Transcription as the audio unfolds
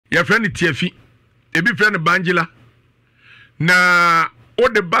your friend Tiafi, a big friend of Bangila. Na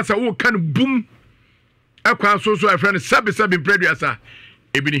all the bassa who can boom. I can so a friend Sabi Preduasa,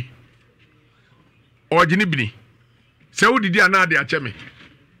 Ebony or Jinibini. So did you not there, Chemi?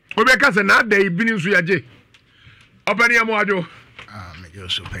 Obecas and not day been in Suyaje. Open your mojo. Make you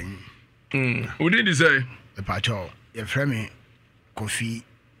so pain. Who did you say? The patrol, your friend Kofi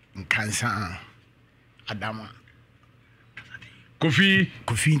in Kansan Adama.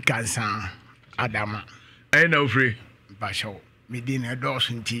 Kofi Kansan Adama. I know free. Basho. Me dinner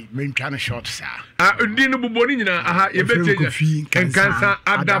Dawson tea, me kind of short, sir. Dinner Bubonina, aha, you better Kofi Kansan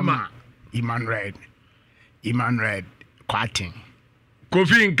Adama. Iman Red, Quating.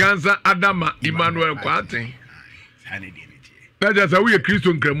 Kofi in Kansan Adama, Emmanuel Quating. That is how we a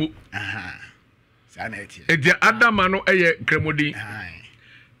Christian Cremo. Sanity. It's the Adamano a Cremodi.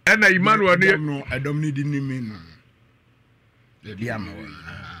 And Emmanuel, no, I don't need any mean. The Diamo.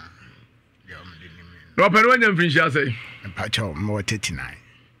 No, but when you finish, I say, Pacho, more 39.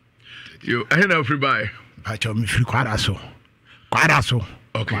 You ain't a free buy. Pacho, me free quadraso.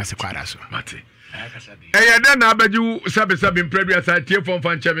 Okay, it's a quadraso. Mate. And then I bet you Sabi previous I tear from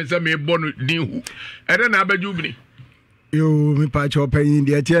Fan Chavis and me born new. And then I bet you me. You, me Pacho, paying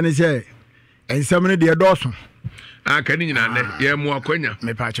the attorney say, and some of the Dawson. I can in a year more quenya.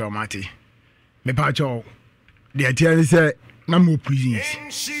 Me Pacho, Mati. Me Pacho, the attorney say, no more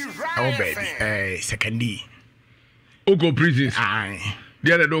prisons. Oh, baby, second D. Oko prisons. Aye.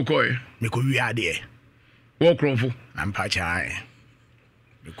 The other don't call you. Me could be a dear. Walk wrongful. I'm Pacha.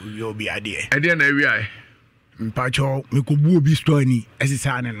 Me could be a dear. And then I Pacho, me could be stony as a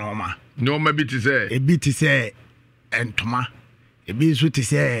son and Norma. Norma bit to say. A bit to say, and Toma. A bit to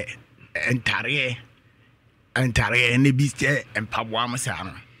say, and Tarry, and the beast, and Pabwama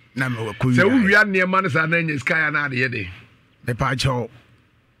San. Number so we are near Manas and then sky and out here. Me Pacho,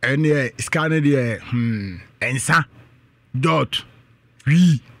 and the scanner, and sa dot.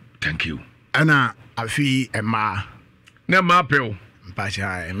 Thank you. Anna, I feel a ma. Na ma peo.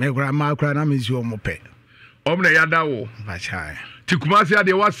 Pacha, me grandma cry is your mope. Omna yadawo. Pacha. Tikumasi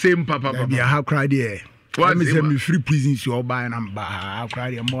de what same papa. Be a how cry there. What me say me free prisons you buy and I'm ba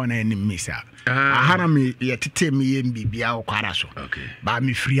cry the morning in missa. I had me yet to tell me and be our quaraso. Okay. By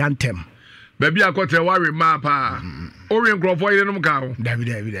me free anthem. Baby, I got a worry mapa. Orient Grove for you, cow. David,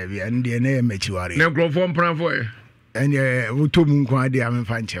 and the name met you are. No Grove on Pram for you. And we told me quite the I'm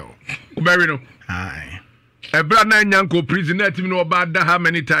fine. Bury no. Aye. A brand nine uncle prison let him know about that how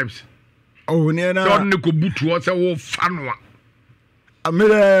many times. Oh, near Don't Nico boot was a wolf fun one. I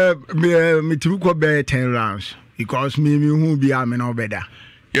made me to go bear 10 rounds because me who be army no better.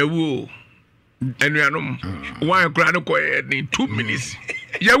 Yeah, woo. And we are no one crying in 2 minutes.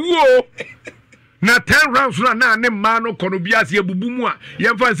 Yeah, woo. Na 10 rounds na ne man no kono biase abubumua ye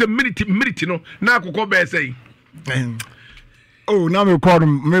mfa se minute no na akokọ be say oh na me call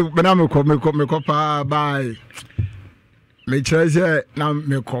me call pa bye me treasure na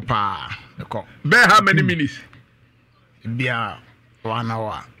me call pa me call be how many minutes bia 1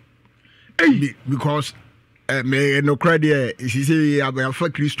 hour because me no credit she say abafa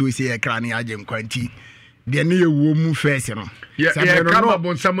Kristo say e kra ne agem kwanti de ne yewo mu first no yeah come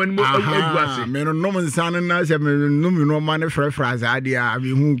up someone mo aguase me no nsan na se me no man frefras ade a be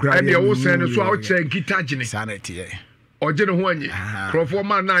hu kra and you say no so out check guitar gine sanity oje no ho anyi crofo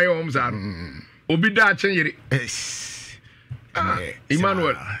man na ye omza no obi da chen yiri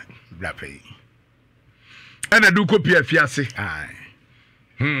Emmanuel blape ana du copy afiase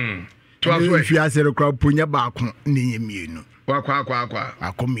to aso afiase ro kra punya ba ko ne yemienu kwa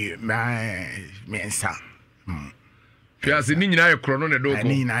akomi me nsa fiase ni nyina ye krono ne doko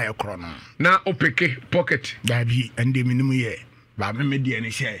ni nyina ye krono na opeke pocket dabi ande minimum ye ba me de ne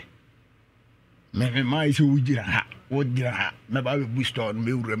she me mai so wugira ha me ba be booster no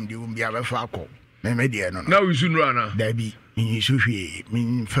me wuram de um bia be fa akọ me de no na wisu no na dabi yin so hwe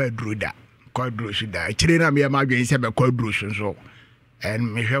min fa droda kwadro so da kire na me ma dwen se be kwadro so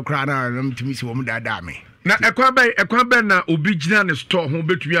en me hwe kra na mtimi si wo mu da me na ekwa be na obi gina ne store ho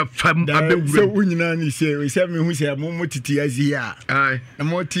betumi afam abewura so unyina ni se me hu se mo titi azi a na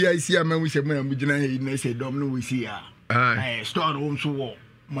mo ti azi a me hu se mo na gina he na se dom no we si a store ho so wo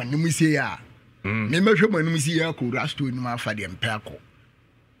mo ni mu se a me mehwe mo ni mu si a ko rasto ni ma fa de mpe akọ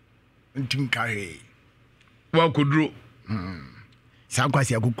ntim ka he wa kodro sa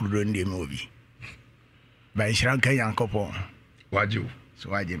kwasi akukuro ndi me obi ba nshran kan yankopon wajibu so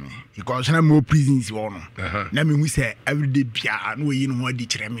waje me because na more prisons won na me hu say everyday bia na oyi no adi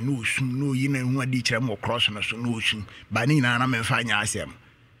kire me no osum no oyi na hu adi kire me cross no so no osum ba ni na me fa nya asem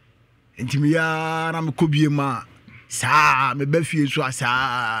ntimi ya na me kobie ma sa me ba fie so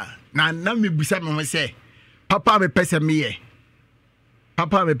asa na me busa me ho say papa me pese me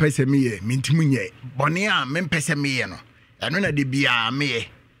ye mintimu nye bone a me pese me ye no eno na de bia me ye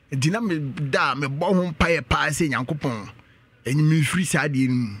ntina me da me bo ho paye pa se Nyankopon enyi me free sade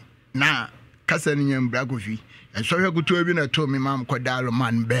na kasa ni nyam bra kofi enso hwe kuto bi na to me mam kodalo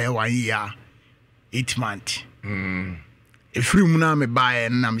man be 1 year 8 months free mu na me bae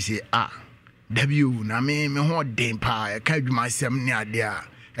na me say W na me ho den pa ka adwuma sem ni ade a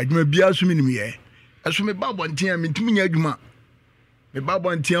adwuma bia so minim ye eso me babo ntia me ntimi nya adwuma me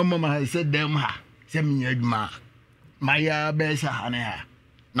babo ntia mama ha se dem ha se me nya adwuma maya be sa ha ne ha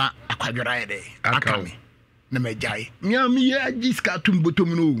na akwadwora ye de aka me na me jai me ye agiska tum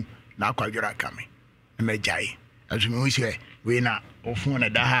botom no na akwadwora aka me na me jai eso me ho se we na ofun na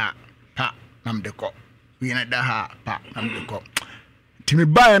da ha pa na me de ko we na da ha pa na me de ko me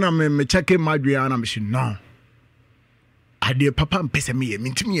buy na me check my Adriana me no ade papa mpese me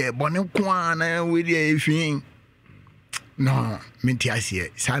mintimi ye bone kwa na we dey fin no minti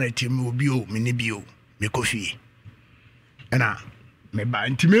asie sanity me obi o me ne bio me kofi na me ba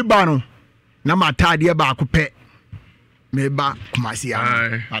ntimi ba no na matade ba akopɛ me ba kumasi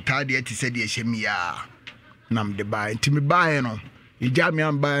ya matade ti se de hyemi ya na me de ba ntimi ba no ija me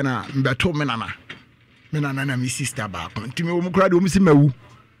am ba na mbeto me nana me na me sister ba ntimi o mukura de o msi mawu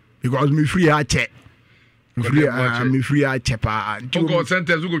because me free a check me free a check pa go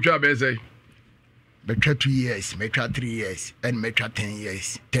sentence go twa be say me twa 2 years me twa 3 years and me twa 10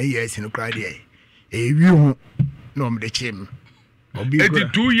 years in kura de e wi ho no me de chem obi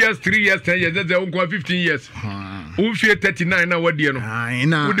 2 years 3 years 10 years that's 15 years who fear 39 na what dey no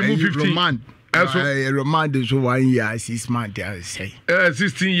who dey move 15 remand so 1 year 6 months I say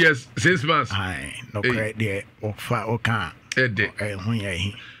 16 years 6 months no credit there o kan hu ya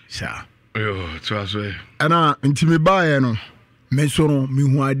hi sa yo to aso ana ntimi baaye no me so no me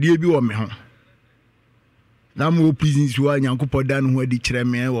hu ade bi wo me ho na mo business wa Nyankopɔ da no ho adi kyerɛ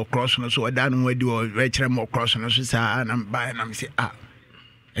me wo cross no so da no ho adi wo kyerɛ me cross no so sa na baaye na me say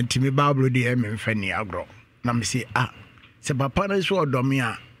ntimi bible de me mfa ni agro na me say se papa na so odome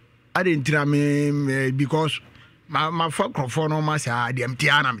a ade ntira me because ma fa crofo no ma sa de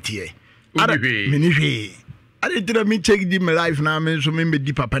mtia na mtie ara me ni hwe ade ntira me check di my life na me so me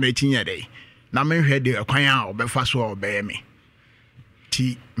di papa na chinya dey na me hwe de kwan a obefa so obeye me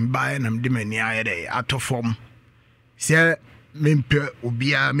ti mbae na mde mani aye dey atofom se me mpe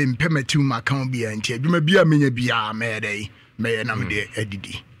obia me mpe matiu maka obia nti adwuma bia menya bia me dey me na mde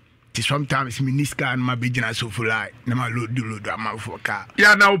adidi ti sometimes me niska and ma bejina so fulai na ma load ama for car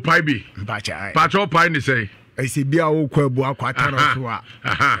ya na upai bi bacha pacha upai ni say e se bia wo kwa ebu akwata no so a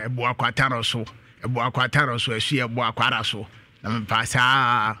ebu akwata no so esu ebu akwara so na me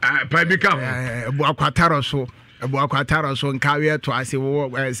pasa pai bi ka ebu akwata so nkawe to ase wo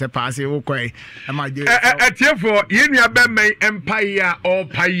se paase wo kwai e ma je etiefo ye nua be men empire or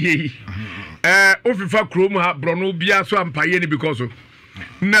paye ofifa krom ha brono bia so empire ni because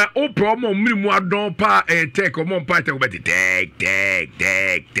na o promo minimu adon pa take o mon pa take obeti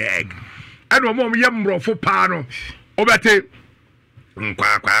take and o mom yem rofo pa no obeti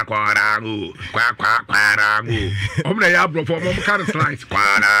kwa rangu o mna ya brofo mom kan slice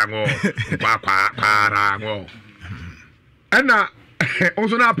kwa rangu and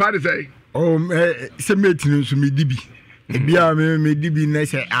also na pa say se metin so me dibi bia me dibi na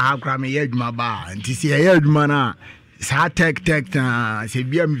se ahakra me yadwuma ba nti se yadwuma na sa tek na se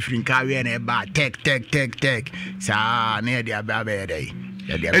bia me frinka we na ba tek sa na dia ba ba dey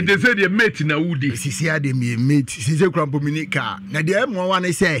e dey say the mate na wudi sisi ade me mate sisi krampo minika na dia mo wa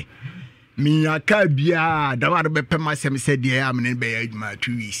ne say mi aka bia da wa be pema sem say dia am ne be yadwuma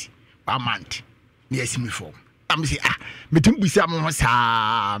 2 weeks 1 month yes me for am say metum busa mo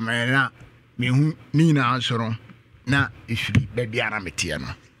sa me na me hu ni na ansoro na ifiri be bia na metie no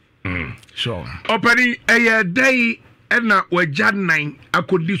so opani day na wagya nan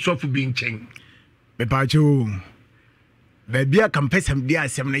akodi sofu bi nchen me pacho be bia kampesam dia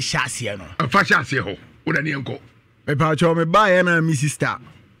asem ne hyase no fa hyase ho wo na ne enko me pacho me ba ye na mi sister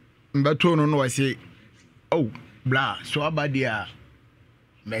mbeto no no wase bla so abadia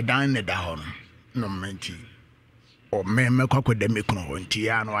me dan ne da ho no menti o me kwakoda me kuno ho nti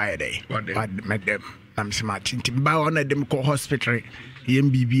ya no aye dey me dem am smart nti ba wona dem ko hospital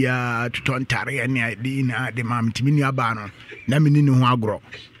yem bibia tutontare ne ade na de mam timi ni aba no na me ni ho agro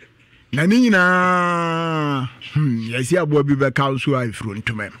na ni nyina yesi aboa bi be kaw so afro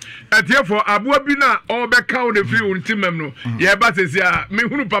ntomem atiefo aboa bi na o be kaw ne firi ntimem no ye ba sesi a me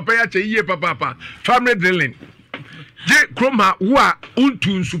hunu papa ya che yie papa family drilling je kroma wo a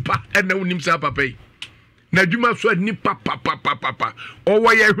untu nsupa na unim sa papa yi na adwuma so ani papa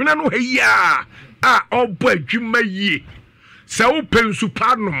owo ye hwena no hia obo adwuma yie se wo pensu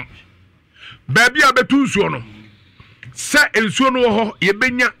panom baabi a betu nsuo no se ensuo no ho ye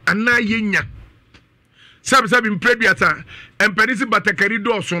benya ana yenya sabi mpreduata empanisi batakari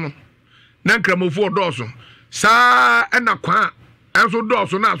dooso no na nkramofo dooso sa ena kwa enso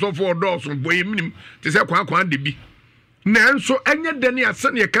dooso na asofo dooso boyemnim te se kwa de bi na enso enye dani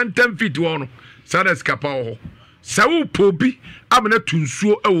ase ne kan 10 feet wo no sa da skapa ho sa wo pobi amena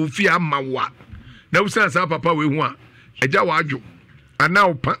tunsuo e wo fi amawa na wusa sa papa we hu a eja wadwo ana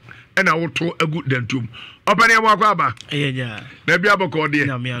opa ena wo to agu dantum opane mo akwa ba eja na bia boko de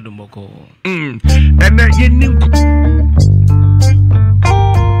na me adomoko ena yenin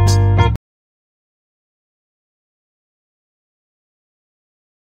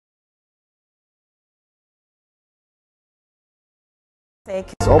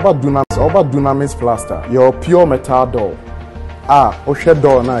Over Dunamis plaster, your pure metal door. Oshe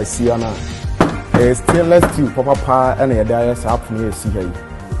door na siana. Stainless steel papa and a dias up near see.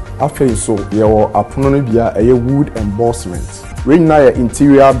 After so, your apunonia a wood embossment. When na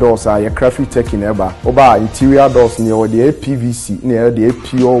interior doors are your crafty taking ever. Oba interior doors near the PVC near the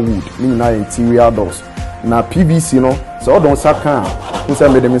pure wood. Mean interior doors. Na PVC no, so don't saka. Who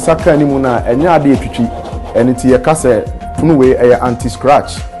say me the saka ni muna enya ade twitwi. Enti ye kase punu we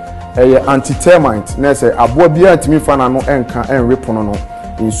anti-scratch, anti-termite. Na say abo bia ntimi fa na no enka enrepono no.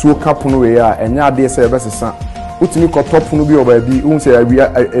 Nsuo ka punu we enya ade se ebesesa. Utimi koto punu bi oba bi un say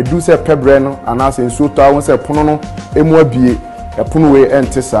edu se pebre no anase nsuo ta un say punu no emu abie punu we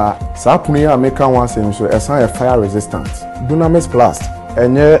ente sa punu ya meka wan say so esan fire resistant. Dunamis Plast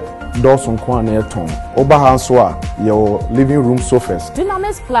enye Dawson Kwan Airton. Oba Hanswa, your living room sofas.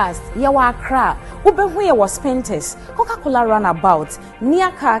 Dunamis Plast, your Accra, Ubehuya was Spenters, Coca-Cola runabout,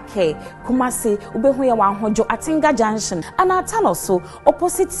 near Kake, Kumasi, Ubehuya Hojo, Atinga Junction, and our tunnel so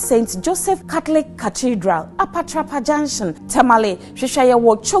opposite St. Joseph Catholic Cathedral, Apatrapa Junction, Tamale, Shishaya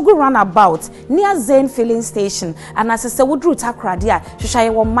Walk, Chogu runabout, near Zane Filling Station, and as a Woodru Takradia,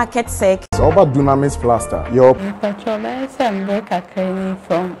 Shishaya Market Sec. Oba Dunamis Plaster, your Petrol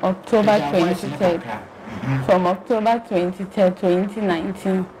from October 23rd. From October 23rd,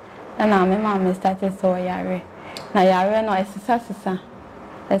 2019. And I remember started so yare. Na yare no esisa.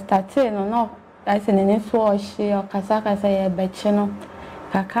 I started no. I said in this wash or kasaka say a betcheno.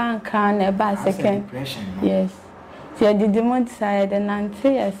 Kakan a by second. Yes. So I did the month side and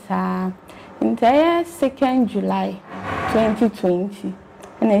until yes, entire 2nd July 2020.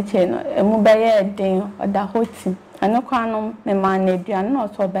 And I said a mobile day or the whole team. I know quanum me man eduan no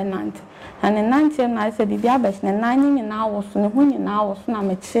so benant and in 19 I said the abes na 9 hours no hu hours na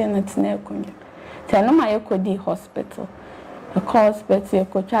me che na tena akonwa te no my ekodi hospital the hospital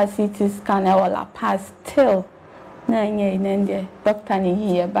ko try CT scan e wala pass till na nye nende doctor ni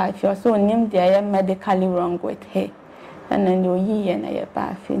here ba fi so nim there medically wrong with her and then you yi na ye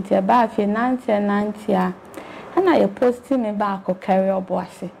ba fi ntia ba fi 90 a and I post me ba ko carry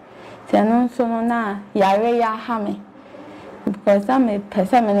oboase. No, so na yare ya hame because I'm a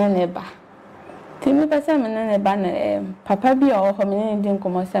person neba. Timi person neba na papa bi o ho me ndi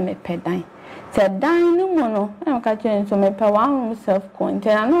nkomo se me pedan. Se dan no mo no na ka twen so me pe one self content.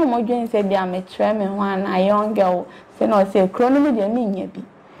 Na no mo dwen se dia me tre me ho na young girl se no se kro no me dia me nya bi.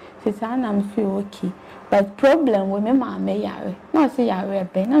 Se sa na me feel okay. But problem we me ma me yare. No se yare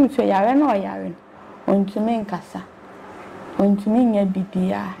be na me so yare na o yare. Ontumi nkasa. Ontumi nya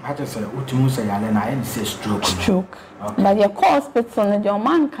bibia. I just say utumu say yale na I say stroke. Stroke. Okay. But your hospital no your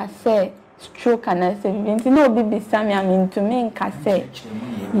man ka say stroke and I say binti no bibi sami am ntumi nkasa.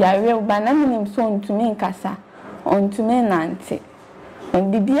 Yare ba na minim so ontumi nkasa. Ontumi nante.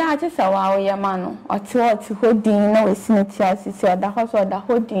 Bibia just say wa oya ma no. Oti hodin na we sineti asisi oda hoso oda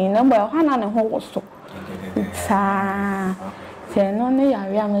hodin na boy hwana ne ho woso. Sa. Se no ne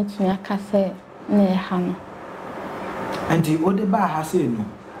yare ametumi akasa na ha no. And the other bar has said no.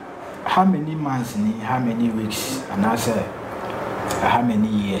 How many months, how many weeks, and I say how many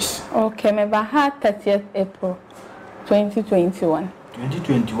years? Okay, my had 30th April 2021.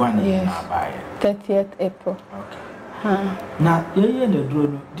 2021, yes. 30th April. Okay. Now, you're in the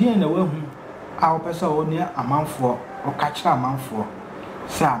drone, dear, the way our person only a month for or catch a month for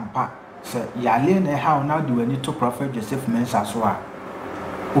Sampa. Say, Yalene, how now do we need to Prophet Joseph Mensaswa?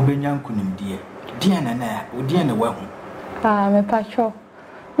 Ubenyan kunim dear. Dear, and dear, the way. Me patrol.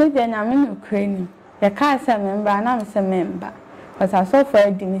 We then I'm in Ukraine. The car is a member and I'm a member. But I saw for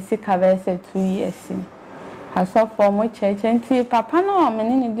a Dimisika verse 2 years. I saw for my church and see Papa no, I'm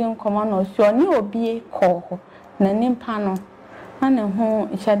in Indian command or so. Ni obi call. Nanim pano. ana ho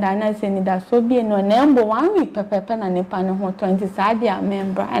ichada na se ni da so bi no na embo 1 week pepepe na nipa ne ho 20 saade a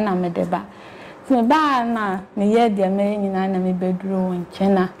member ana medeba se ba na me ye de me nyina na me beduro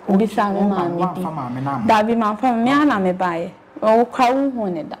nchena obi sa me ma me bi da bi ma fa me ana me bae o kwa hu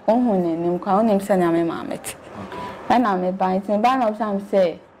ne da o hu ne nim kwa o nim se na me ma met ana me bae se ba na sam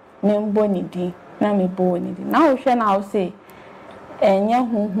se me mbo ni di na me bo ni di na o hwe na o se enye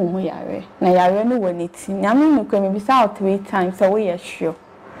huhu yare na yare no woni ti nyame no kwa me bisa 3 times so we sure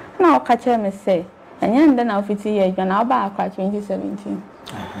na o ka che me say enye nda na ofiti ye gwa na ba akwa 2017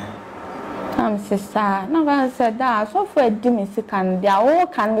 am sister na ga say da so for di me sikan dia o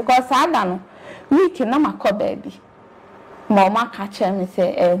kan because ada no week na makọ baby ma o ma ka che me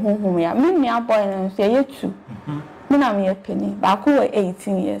say huhu ya me mi aboy no say ye 2 me na me penny ba ko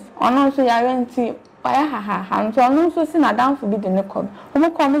 18 years ono so yare nti waya ha nso no so si na danfo bi de ne kom o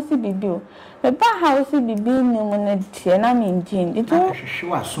mo kom si bibi o me ba ha si bibi ni mo na tie na me ngin it o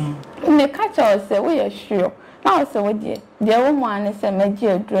hwehwe asum me ka cha o se we ye hweo na o se we de wo mo ane se me gi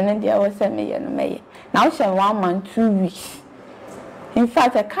aduro ne de wo se me ye no me ye na o hwe 1 month 2 weeks in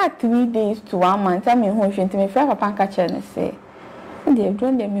fact I cut 3 days to 1 month I me ho hwe ntime fra papa ka cha ne se de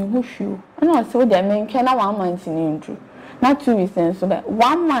aduro de me ho hweo na o se we de me nke na 1 month ni ndru na 2 weeks so but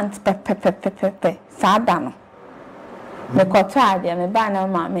 1 month pe sada no me kota de me ba na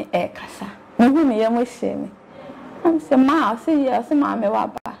ma me kasa me hu me ye mo hye me am se ma se ye se ma me wa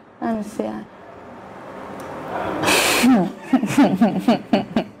ba am se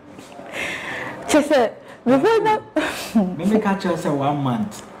just before that me catch us 1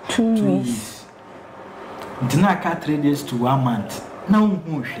 month 2 weeks dina ka 3 days to 1 month na hu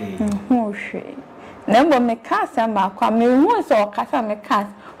hwe Nembo me kasa ma kwa me hu so kasa me kasa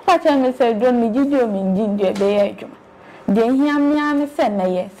kwa cha me se do me gidi o me ngindi be ye adwuma de hia me se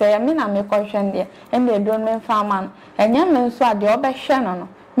meye se me na me kohwe de e me do me fa ma no enya me nso ade obehwe no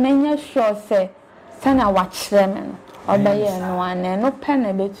me nya sure se sana wa kire me no obeye no ane no pe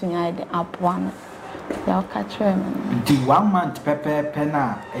na betunya de apoa no ya ka kire me di 1 month pepe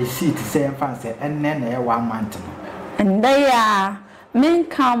na e seat se emfa se enne na e 1 month no ende ya men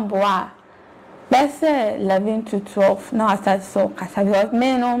kamboa Bese 11 to 12 now I start so kasa because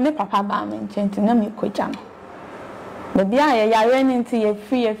me papa ba me nchenti na me koja no baby aye yare ni nti ye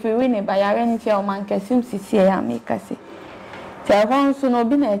free we ne ba yare ni ti o man kasim sisi ya me kasi te hon so no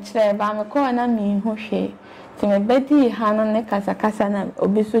bi na kire ba me ko na me hu hwe ti me bedi ha no ne kasa na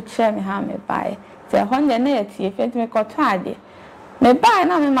obi so kire me ha me bae te hon de na ye ti fe ti me ko to ade me bae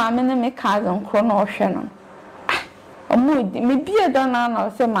na me ma me ne me ka zon kro na o hwe no o mo di me bie don na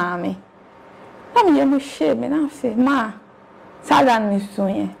o se ma me I'm young shit, me now say, ma, Sadan is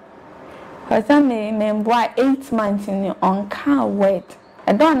soon. Because I may boy 8 months in your own car wet.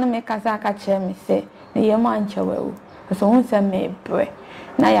 I don't make a saka chair me say, the young man chow, because once I may break.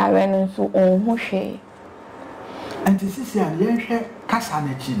 Now I ran into own mushy. And this is a little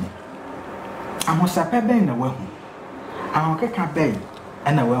Casanachini. I must have been a well. I don't get bay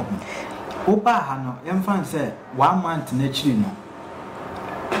and a well. Oba Hano, infant said 1 month naturally no.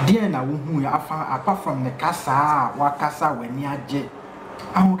 Dear na wu apart from the casa wa casa when ya je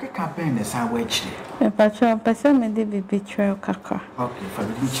awon ke campaign the same way chire me pacho person me dey be betrayal kaka okay for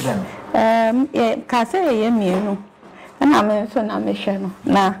the chire me casa ye mienu na me so na me hwe no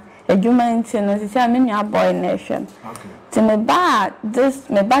na adwuma nti no sisi me nua boy na hwe okay ti me ba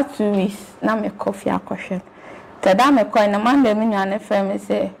 2 weeks na me coffee akohwe te da me ko na man de me nua na fe me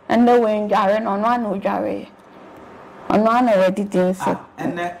say and the way ndware no no na odware ono ana ready din so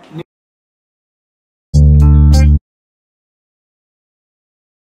ene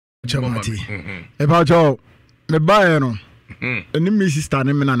chamati e ba jo me ba no eni mi sister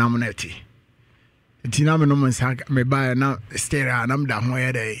ne me na nam na eti tina me no mensa me ba na stera na mda ho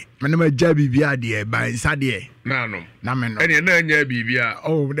ye dey me na magya bibia de ba nsa de na no na me no ene na anya bibia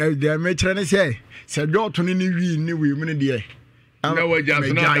oh de me kire ne se do to ni wi ni wi mu ne de na wajja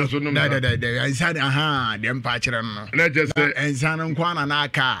suna so no da nsa de aha de mpa kire no na just nsa no kwa na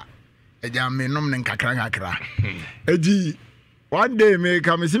aka eja me nom ne nkakra eji one day me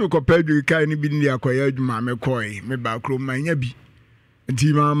come see me ko padu kai ni bi ni akoya adwuma me koi me ba kro manya bi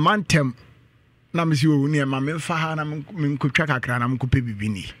nti ma mantem na me si wo ni ma me fa ha na me nkotwa kakra na me ko pe bibi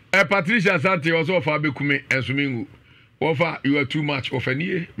ni Patricia Sante also of Abekume and Sumingu. Offer you are too much of an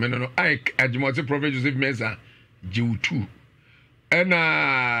ear, Menono Ike, Adjumote Prophet Joseph Mesa, Jew 2.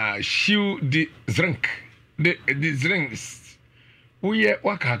 And shoe the drink, the drinks. Oh, yeah,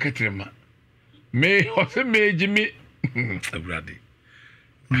 waka ketrema. May also may Jimmy Brady.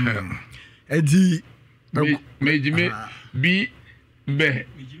 Eddie, may Jimmy be be.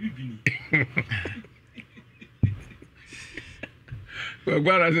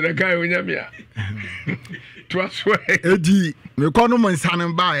 Gwara se de kai onya me a. Twaso edi me kono mo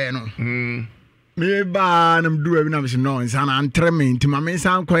nsan ba e no. Me ba na mdu abi na me no nsan antre me ntima me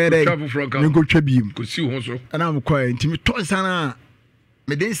nsan koyere. Me go twa biem. Ko si ho so. Na me koy ntimi to nsan a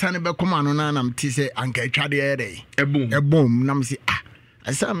me de nsan be koma no na me ti se anka twade ere. Ebom na me si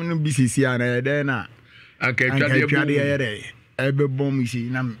asa me no bisisi ana de na anka twade ere. Ebe bom isi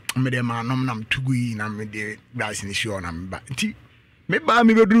na me de ma nom na mtugui na me de glass ni sure na me ba. Nti me ba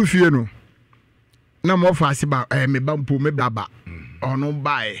me bedru fie no. Na mo fa se ba me ba mpo me baba. Ono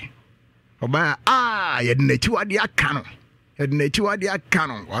bae. Oba ye de nachi wade aka no. Ye de nachi wade aka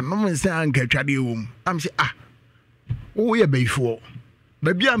no. Ono mo nsa anka twade wom. Am se wo ye baifo.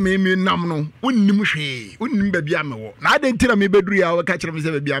 Ba bia me nam no wonnim hwe. Wonnim ba bia me wo. Na ade ntira me bedru ya wo ka kire me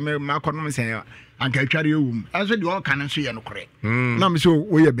se ba bia me makono me sen anka twade wom. Aso de wo ka no so ye no kore. Na me so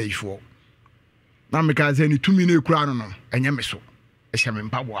wo ye baifo. Na me ka se ni tumi na ekura no no enye me so. Ehya me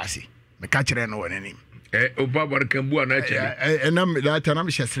mpabo ase. Me ka kire no wonanim. Opa barkambu ana chele. Nam that na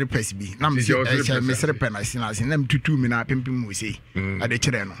me share pes bi. Na me me sere pen ase na ase na me tutu me na pempem mu sei. Ade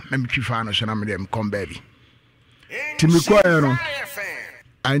kire no. Na me twifa no so na me dem come baby. Ti me kwa no.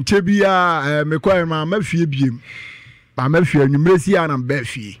 Anche bia me kwa ma mafie biem. Ma mafie anwumresi ya na mba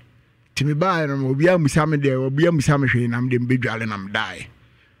fie. Ti me ba no obi amusa me de obi amusa me hwe na me dem bedwale na me dai.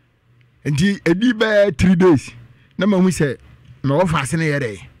 Enti edi be 3 days. Na ma hu se me wo fa se ne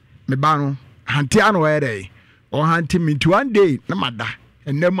yere. Me ba no hanti ano ere o hanti me 1 day na mada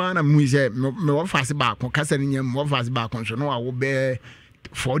enema na mu se me wo fa se ba ko kasa ne nyam wo fa se ba ko so no wo be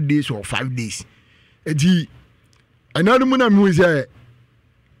 4 days or 5 days. Edi ananu mu na mu se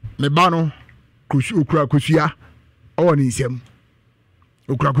me ba no okura kusua o ni nsem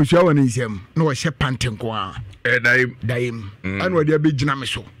okura kusua o ni nsem no wo hye panten ko a daim anu odi abegina me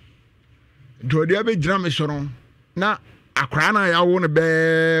so do odi abegina me so no na akra na ya wo ne be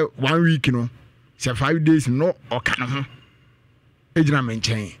 1 week no say 5 days no okana ho ejina me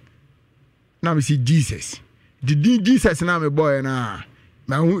nchen na me see Jesus Jesus na me boy na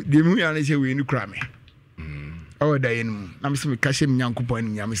hu de mu ya na say we ni kra me o da yin na me see me ka she me nyankopon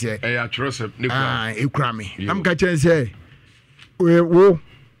ni nyame say ya trust ne kra e kra me am ka chen say wo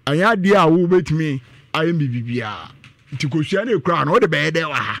anya de a wo betimi ayem bibia nti kosua na e kra na o de be de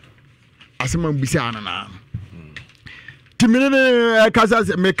wa ha asema mbisa na timene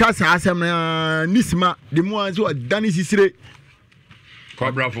kasa me kasa asem na nisma de mo anso dani sisire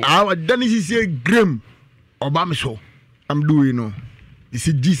kwabrafo dani sisire grem oba me so I'm doing no this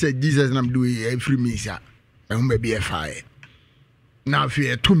is Jesus and I'm doing every misa and be be fire na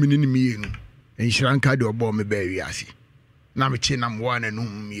fe 2 minutes me no enhranka de obo me ba wiase na me chi na mo wana no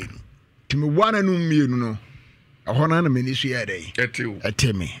mienu timi wana no mienu no ehona na me ni so ye dai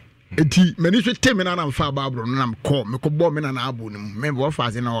etemi eti mani so temi na na mfa babro no na mko me ko bo me na na abu nim me bo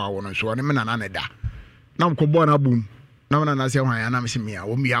fa se na wa no so ne me na na da na mko bo na abu na me na se hwan ya na me se me a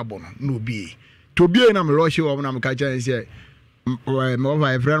wo mi abo no na obi to obi na me rush wo na me ka chan se me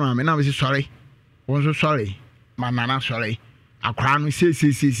over friend me na me se sorry won so sorry ma na sorry akra no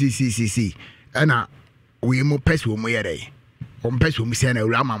si ana we mo pese wo mo yere wo pese wo mi se na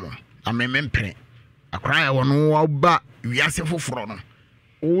ura mamo na me mpene akra ya wo no oba wiase foforo no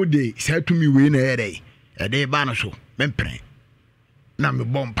o de say to me we na ere e de ba no so mempre na me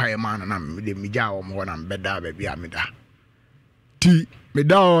bom pae man na me de me ja o mo na me da ba bia me da ti me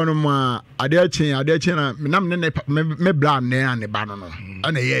da ono ma ade achen na me nam ne me bla ne ane ba no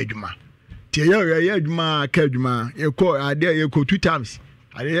ana ye adwuma ti ye adwuma ka adwuma ye ko ade ye ko 2 times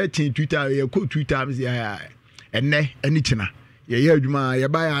ade achen 2 times ye ko 2 times ya enne ani china ye adwuma ye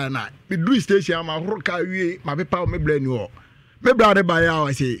ba ya na me do station ma horo ka wie ma pepa me bla ni ho me brother by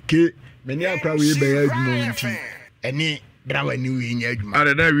our say ke many akra we be adwuma nti eni brawa ni we nya adwuma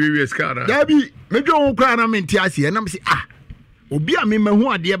are na we skara dabi me dwo kra na menti ase na me say obi a me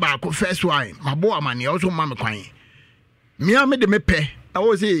mahu ade ba ko first one mabo amane also ma me kwan me a me de me pe na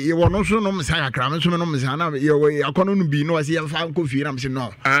wo say ye wono so no me say akra me so no me say na ye akono no bi no wo say ye fa ko fi na me say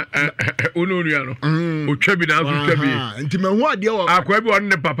no onu nua no o twa bi na so twa bi nti mahu ade wo akwa bi won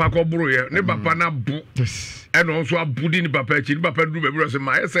ne papa ko buru ye ne papa na bu eno also abudi ni papa echi ni papa du be bro se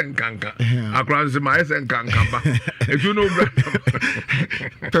ma yese nkanka akra se ma yese nkanka ba eju no bra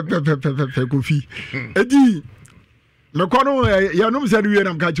pe kofi edi me kono ya no msa duwe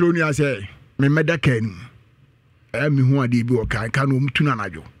na mka kiro ni ase me medaka nu mi hu ade bi o kan no mtuna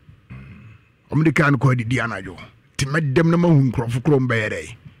najo omde kan ko didi anajo ti medem na mahu nkrofo kro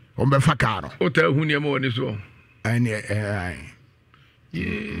mbeyere o be fa ka no o ta hu ni ma woni so ani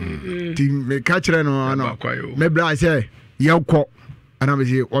ti me kachire no no me bra say yekọ ana me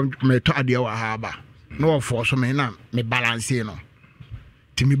say me to ade wa ha ba no ofo so me na me balance no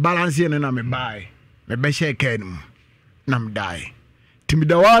me balance na me buy me be share ken na me die ti me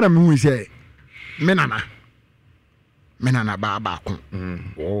da wana me hu say me nana ba ko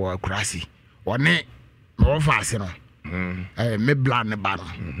o akurasi one me fa ase no me blan ne ba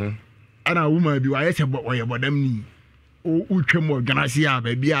no ana woman bi wa yese boye bodam ni o utwem odwanase a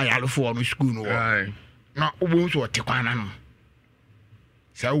ba bi a yalefo no school no na obo so tekwana no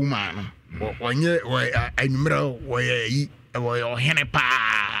sa woman no onye anumra wo yi wo hene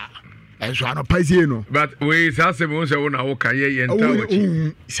pa so ano pazie no but we say we say na wo kan ye yenta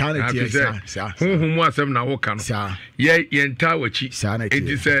wachi sa na tie sa humu asem na wo kan ye yenta wachi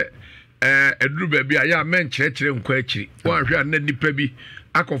enti say eduru ba bi a ya men kyerɛkyerɛ nkwa akiri wo ahwe na nipa bi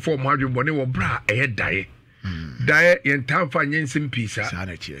akɔfo mo adwebɔne wo bra ɛyɛ dae yenta fa nyensim pisa sa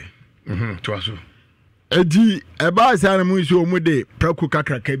na tie to aso edi eba sa na mu so mu de praku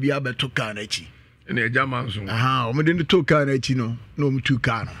kakraka bi abeto kan achi na eja manso o mu de to kan achi no na o mu tu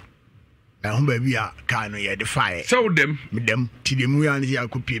kan no na ho ba bi a kan no ye de fae so dem ti de mu ya ne ya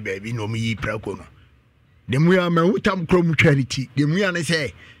kopie ba bi na o mu yi praku no de mu ya ma utam krom charity de mu ya ne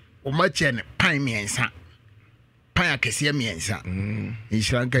say o ma che ne pan miensa pan akese miensa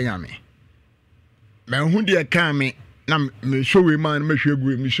inshan kanyame ma hu de kan me na me show we man me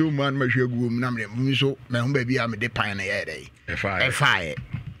hwegu me show man me hwegu na me so me hu ba bi a me de pan na ye dey e fae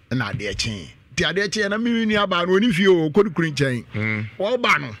na de echi ti ade echi na me ni aba no oni fie o kodukuri nchen o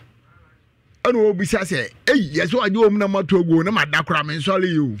ba no ana o bisa se yeso ade o mu na matogu na madakora me nsole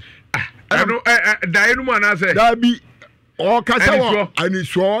yo ano dai no mana se da bi o kasa wo ani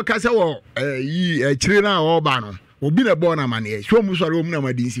so kasa wo yi echire na o ba no obi na bo na mane so mu sore o mu na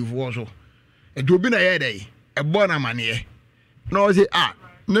madinsi fo so e do obi na ye dey ebo na mane no say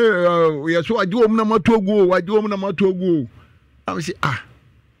ne yeso ajo mu na matogu am say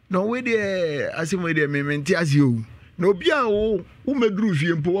no we dey asimo dey mementi asio no bia wo meduru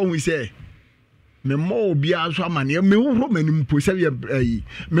fie mpo wo hu say me mo bia so amane me wo manim po say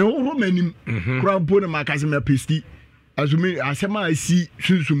me wo manim kura mpo na makase me pesti azumi asema asi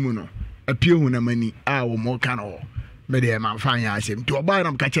sunsumu no apie hu na mani wo mo ka no me dey man fanya asem to oba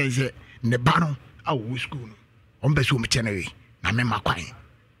na mka chense ne ba no wo school no ombe so mchenere na me makwan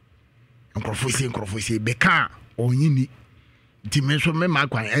nkrofo beka onyini dimension me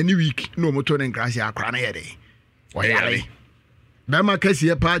makwan any week no moto ne nkrasi akra na yede oyale be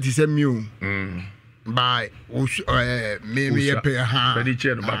makasi party se mi o by me ye pe ha body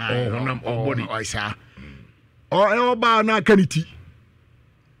chair but honam body oisa o ba na kaniti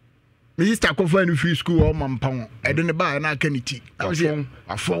me sister kofa ni free school o mampon e de ne ba na kaniti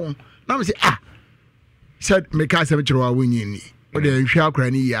afon na me say said me ka se chiro awonyi ni o de nhwe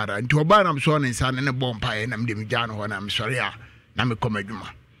akra ni yara nti oba na so ne nsa ne bompa e na me de me gya no ho na me sori a na me komadwuma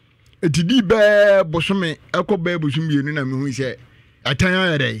etidi be bosome ekoba bosome enu na me hu se atan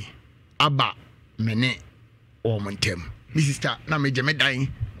ayere aba mene o montem mi sister na me je me dan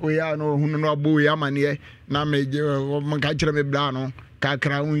o ya no hunu no abo ya mane na me je man ka kire me bla no ka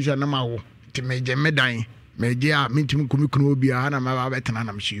kra hu nja na mawo ti me je me dan me je a mintim kumikunu obi a na ma ba betena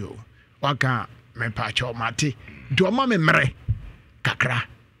na mhio waka me pa cho mate do ma me mere kakra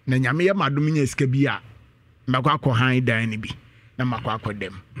na nyame ye madum nya sika bi a makwa akọ han dan ni bi na makwa akọ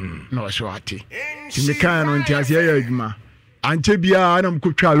dem na o so ate ti me kan no nti ase ya adwuma anche bia na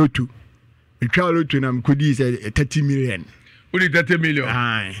mkotwa lotu na mkodi se 30 million uli 30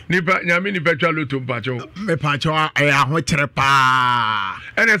 million nipa nyame nipa twa lotu mpacho me pacho aho kire pa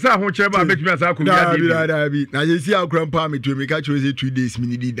ene sa aho kire ba betumi asa akọ da bi na je si akra mpa me to me ka kire se 2 days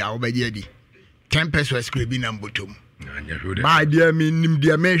mi di da obaje di 10 pesos scribe na mbotom ba dia mi nim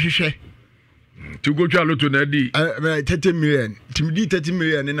dia me hwehwe to go twa lotu na di 30 million timdi 30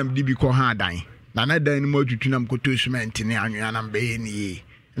 million na mdi bi ko ha dan na dan mo tutu na mkoto cement ni anwea na mbe ni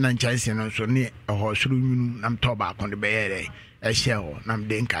na nchaise no so ne ho suru nyunu na mtoba akonde be yere ehye ho na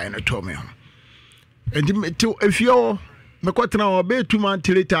mde nkai no to me ho enti to efio me kwotena ho be 2 months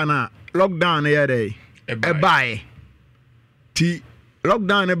later na lockdown yere e bae ti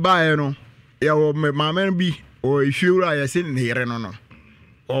lockdown e bae no ya wo me mama bi o efiura ya se ne yere no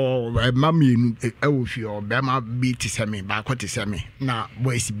o mama enu e wo fio be ma bi ti se me ba ko ti se me na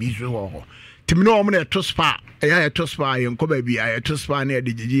boys bi so ho timino o me to spa ya to spa ye nko ba bi ya to spa na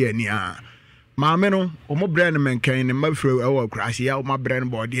de gigi ani a maame no o mo brand menkan ne mafro e wo krasi ya o ma brand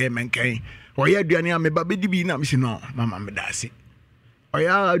body menkan o ya aduane a me ba bedi bi na me si no mama me dase o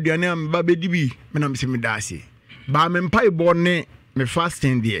ya aduane a me ba bedi bi me na me si me dase ba me mpai bo ne me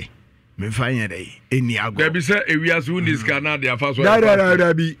fasting de me fanya dai eni ago da bi se ewiase uni ska na de afa so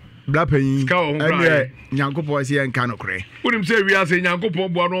da bi blapen ene nyankopɔ se enka no kore unim se wiase nyankopɔ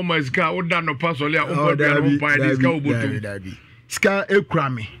bo no ma ska o da no pasole a o bo no pa de ska obotu ska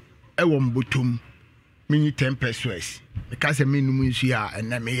ekrami ewo mbotom mini 10 pesos because me no nsu ya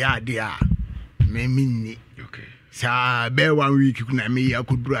na me ya de a me minni okay sa be 1 week na me ya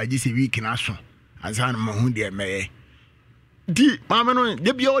koduru agi se week na so ansa na ma hu de me di mama no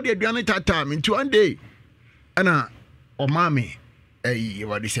de bia o de aduane tata me nti one day ana o mama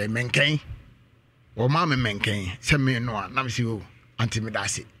what say menken o mama menken se me no na me se o anti me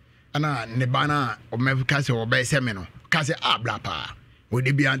dase ana ne bana o me ka se o be se me no ka se abla pa o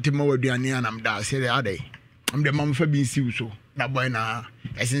de bia anti ma waduane anam da se de ade am de mam fa bi siw so na boy na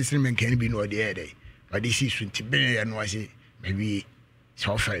esensin menken bi no de ede o de si su nti be ya no ase maybe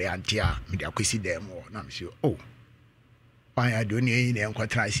so fere anti a me de akosi dem o na me se o ya do ni yin en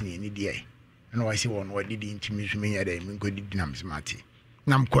kwatra sini ni de na wa se won wa didi ntimi so me ya de me nkodidi na msmati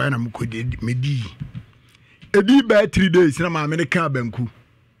na mkoya na mkodidi me di edi ba 3 days na ma me ka banku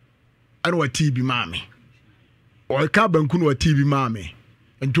ana wa tibi maame o ka banku no wa tibi maame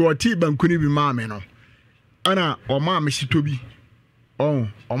nti wa tibi banku ni bi maame no ana o maame sito bi o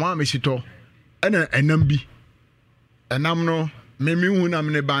maame sito ana enam bi enam no me hu na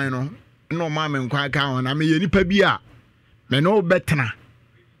me ne ban no no maame nkwa ka ho na me ye nipa bi a me no betena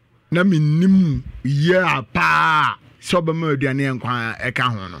na minim ya pa so be ma aduane enkwan eka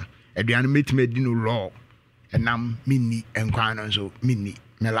ho no aduane metime di no law enam minni enkwan no so minni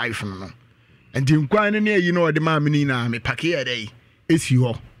me life no enti enkwan ne ayi no de ma mini na me pake ya dai esi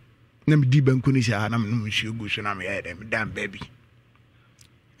ho na me di banku ni sha na me no nshi gu so na me ya dai me dan baby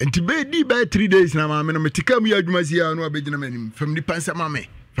enti be di ba 3 days na ma me no me tikam ya adwuma si ya no abegina manim family pansa mame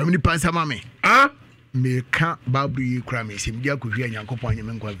me ka babu yi kura me sim dia kohwi anyankopon anya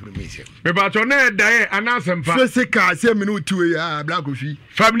me nkwa furu me sim me ba to na dae anasempa physical se me no tuwe ya black kohwi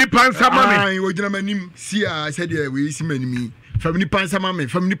family pansa mame ai wo gina manim si a se de we si manimi family pansa mame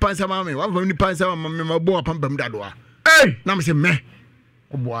wa family pansa mame mabo apambam dadoa na me se me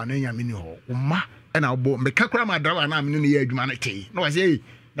obo ana nya me ni ho umma na obo me ka kura ma dawa na me ni ya adwuma na tei na wa se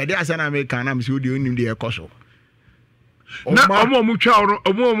na de asa na me ka na me se odi onim de ekoso na omo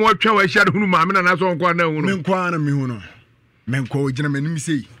twa wa hia de hunu maame na so nkwa na hunu me nkwa na me hunu me nkwa ogina manim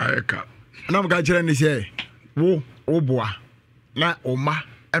sei ayeka na mga kire ni sei wo oboa na oma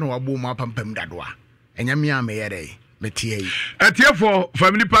ena wabo ma pampam dadoa enya me a me yere metie yi etie for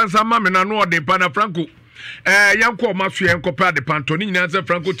family pansa maame na no ode pa na Franco yanko ma so yanko pa de panto ni nyina se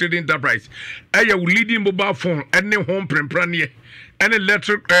Franco Trading Enterprise leading mobile phone ene home premprane and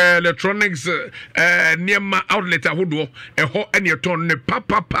electronics near outlet ahodo eho ene ton ne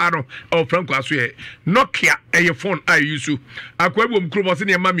papa no o Franco aso ye Nokia phone I use akwabom krumo se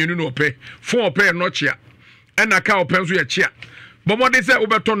ne ma mienu no pe phone ope Nokia ena ka open so ye chia bomode se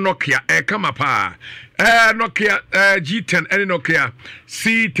obeton Nokia kama pa Nokia G10 and Nokia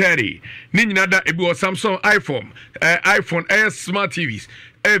C30 ni nyina da ebi o Samsung iPhone smart TVs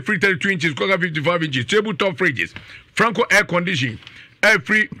free 32 inches 55 inches tabletop fridges Franco air conditioning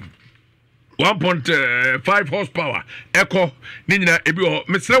free 1.5 horsepower echo ni nyina ebi o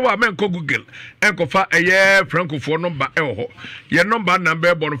mesrewa menko Google enko fa Franco for number your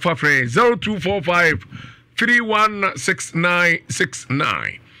number bon fa friend 0245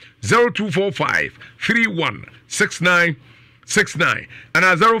 316969 0245 316969 and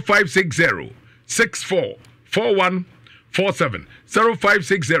 0560 644147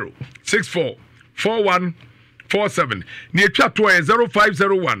 0560 644147 near chat to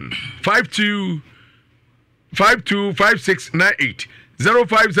 0501 525698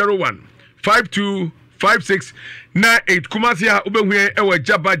 0501 525698 Kumasia ubehwe ewa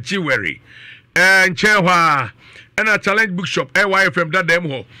Jaba Jewelry and Chehwa and a challenge bookshop AYFM that them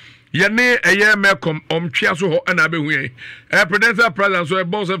ho yene eye mekom omtwea so ho na behue Prudential Plaza so e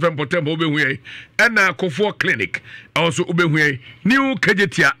boss FM potem ho behue na Kofo Clinic also obehue new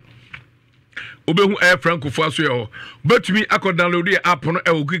kajetia obehu Franco fo so ye ho betumi akọ download the app no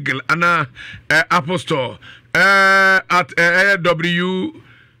e Google ana Apple Store at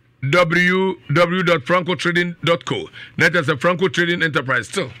www.francotrading.co that is a Franco Trading Enterprise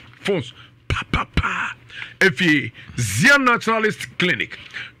still phones pa Efi Zia Naturalist Clinic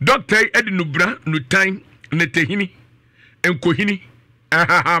Dr. Eddie Nubra Nutain Netehini Enkohini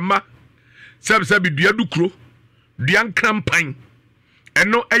Ahahama Sabi dua dukro dua nkrampan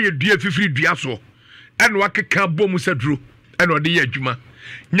eno eye dua fifiri dua so eno wakeka bom saduro eno de ye adwuma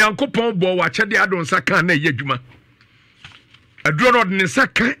nyankopon bo wa kyede adon saka na ye adwuma aduro no de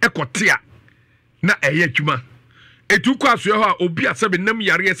saka ekotea na eye adwuma etu kwa so ho a obi asabe nam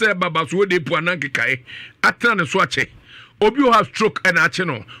yare se baba so de pu anankekae atena ne so ache obi o have stroke and ache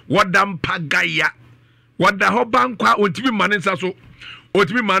no wadam pagaya wada ho bankwa ontimi manen sa so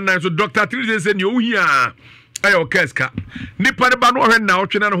otimi manan so Dr. Tiri say ne ohia ayo keska nipa ne ba no hwe na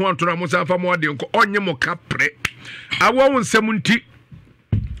otwe na ho antona mo safa mo de nko onye mo kapre awo nsem nti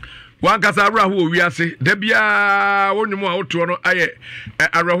wankasa araho wiase da bia wonwum a woto no aye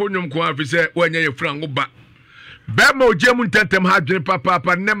araho nwum ko afise wanya ye frango ba ba ma ogem ntentem ha dwene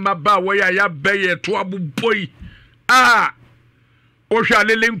papa ne maba wo ya beye to aboboi o hwa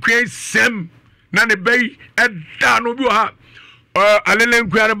lele nkwen sem na ne bey eda no bi ha alele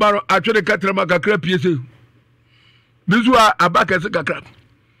nkwen ne baro atwede katra makakra piese bizu abaka se kakra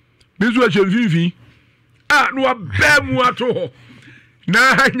bizu a chemfifi no abemu ato ho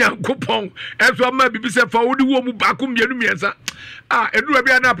na nyankopon eso ama bibi se fa wodi wo mu baako mienu miensa eduru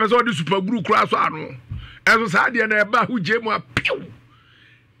bia na person di super group kura so ano eso sa de na eba hu je mu apiu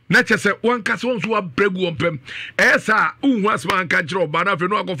na chese wankase won so abregu ompem esa unhu asma anka kire oba na fe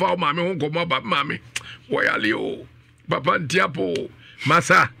no akofa o maame ho nkomo ba maame woyale o papa ntiapo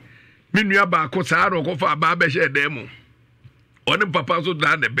masa minua baako sa ro kofa ba be hye dem oni papa so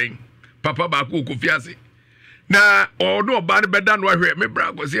da ne ben papa baako ko fiase na ono oba ne beda no ahwe me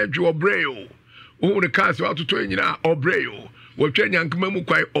bra go se atwe obreo o ne ka se atoto nyina obreo wo twa nyankema mu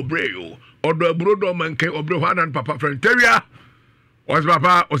kwai obreo odo aburo manke obreo hanan papa frenteria was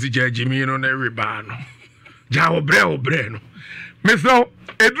papa osijejimi no na riba no ja obreo no mesra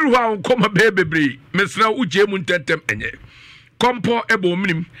eduru ha nkoma bebebre mesra uje mu ntentem enye kompo ebo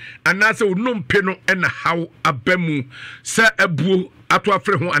minim anase onum pe no na haw abamu sa abuo ato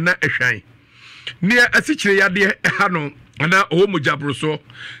afre ho ana ehwan nia asichire yade ha no na o mu jabroso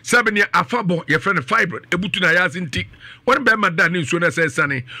sabenia afabo ye friend fibroid ebutu na ya sinti won be mada ne nsuo na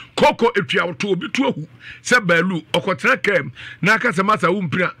sesane koko etwa woto obi tu ahu se balu okotra kem na aka se masa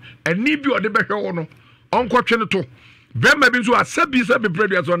wumpira ani bi ode behwe wo no onkotwe ne to bema bi nso asabi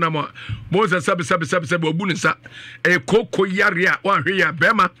predia so na mo se sabi obu ne sa koko yare a wanhwe ya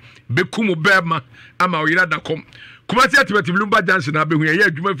bema bekumu bema ama oyira da kom kumasi atibeti lumba jansi na behu ya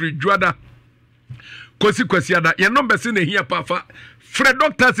adwuma firi juada kwasi ada ye number se na hia pafa fred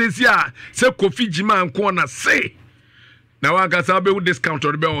doctor says ya se kofi jima anko na say na waga sa be discount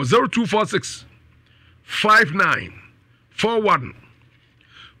or be 0246 59 41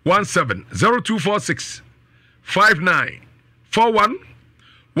 17 0246 59 41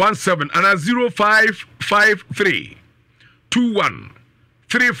 17 and 0553 21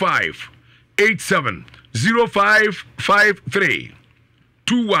 35 87 0553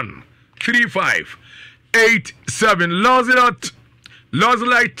 21 35 87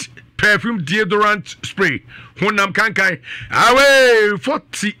 Lozilite perfume deodorant spray honam kankai away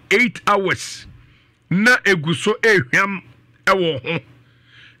 48 hours na eguso ehwam ewo ho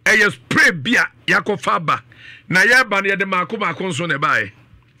eye spray bia yakofa ba na yeba na yede mako nso ne bae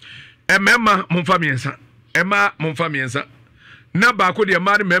emema momfa miensa na baako de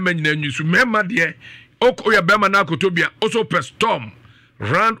ma de mema nyina nyusu mema de okoya bema na akotobia also per storm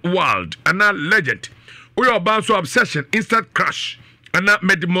round world and a legend we are about so obsession instant crush and a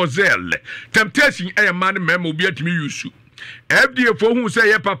mademoiselle temptation a man memo obi atimi yusu FDA for who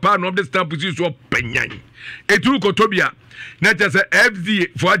say papa no the stamp is so penyan eturu kotobia na just FDA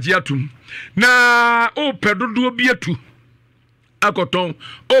for agiatum na o pedodo bi atu akoton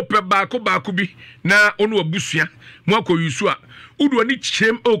o pe baako bi na onu abusua mo akoyusu a udu ani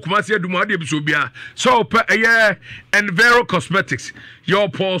chem o kumase adum ade biso bia so pe Enviro Cosmetics your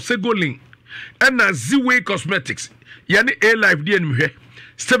Paul Segolin and Ziway Cosmetics yani A Life di enhwe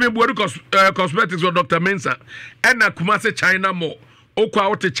Stephen Boadu Cosmetics or Dr. Mensa and Kumase China Mo okwa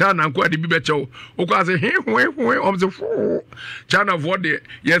wote China nko ade bi bechewo okwa se he omze China vode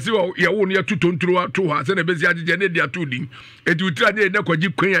yesi ye wo ne tutonturo to ha se na bezi agege ne dia to din edi utira ne kwaji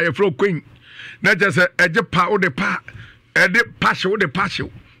kwen ya fro kwen na je se eje pa wo de pa ede pashe wo de pashe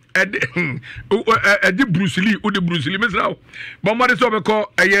ede Bruce Lee wo de Bruce Lee mesra bo mo de so be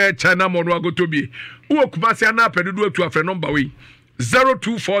ko eye China mo no agotobi wo kumase ana pedudu atu afre number we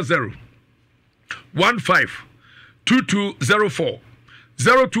 0240 15 2204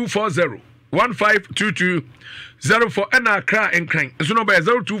 0240 152204 and Accra and Crank. So number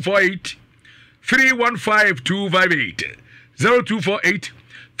 0248 315 258 0248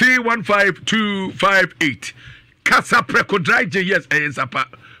 315 258. Casa Preco Dry yes, Sapa.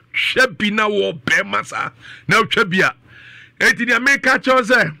 Shebina wo Bemasa. Now Chebia. Etinia make catch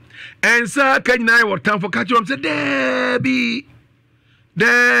us and sir can I what time for catch on say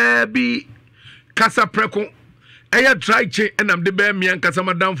Debbie Casa Preco. Eya try che enam de be mian kasa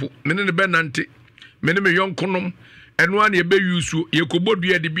madamfo me ne be nante me ne me yonkonom eno an ye be yusu ye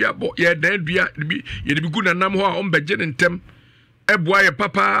kobodua de bia bo ye dan dua de bi ye de bi gu nanam ho a on beje ne ntem eboa ye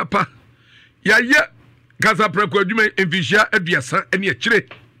papa ya ye kasa preko adwuma emfihia aduasa ene akire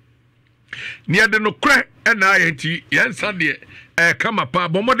near the no crack and INT, yan Sunday, come up,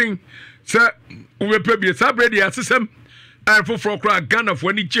 bombarding, sir, we will be a subready system. And for crack gun of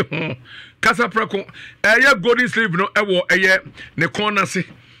when it's home, Casa Preco, a golden sleeve no ever a year, ne corner see,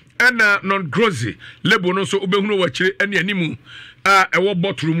 and non grossy, lebo so ubehuno watch any animu, a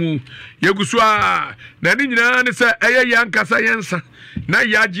bottom, Yaguswa, Nanina, say a young Casa Yansa, na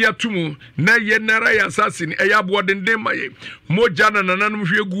Yajia Tumu, na Yenara assassin, a yabward and demaye, more Jana and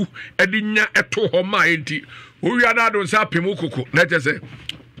Nanugu, Edinia eto homainti, who are not on Sapimuku, let us say,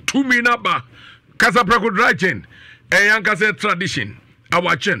 2 minaba, Casa Preco dry chain. A young tradition,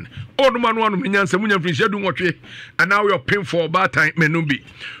 our chin. Old man one million Samuel French do what we and now you're paying for bad time menumbi.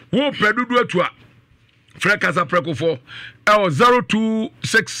 Who pedu do to a Frecasa Preco for our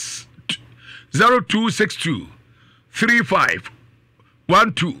 0262 35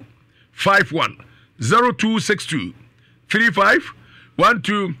 1251 0262 35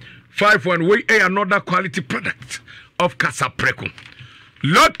 1251. We another quality product of Casa Preco.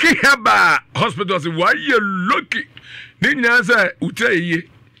 Lucky Heba hospitals, why you lucky? Ninyaza Utay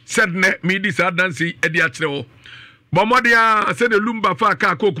said net me this adancy ediatro. Bomodia said the Lumba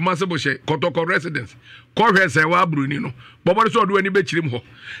Faka cook Masaboshe, Kotoko residence. Call her say Wabrunino. Bomodi so do any betchim ho.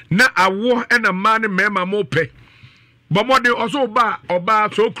 Na a war and a man mema mope. Bomodi also bar or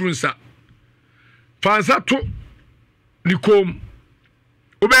bar so crunsa. Fansa to Nicom.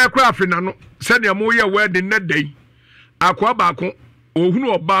 Ubea craftinano, send your moya word in that day. Aquabako.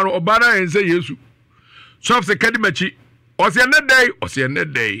 Ohunu obara ense Yesu so se kadimachi ose ene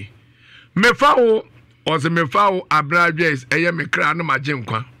day mefa wo ose mefa wo abrajes eye me kra no magye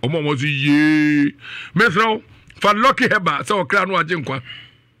nkwa omomozu ye mesro fa lucky heba so kra no agye nkwa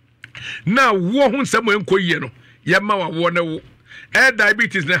na wo hu nsem enkoyie no ye ma wo ne wo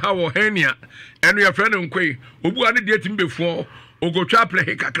diabetes ne ha wo hernia enu ye friend nkoi obu ane de timbefu ogotwa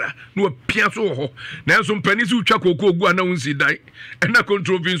play kakra no pia so ho nanso mpani si utwa kokoko ogu ana unsi dai na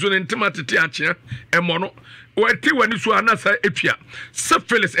control so ntimatete achia emono wati wani so anasa epia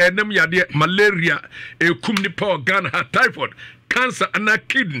syphilis enam yade malaria ekum ni pa organ ha typhoid cancer and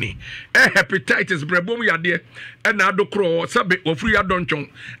kidney hepatitis brebom yade na adokro sabe ofuri adonchon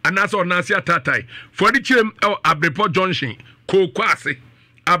anasa onase atatai for the chirem abrepo junction kokwase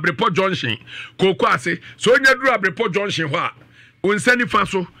abrepo junction kokwase so nyaduru abrepo junction ho a unsani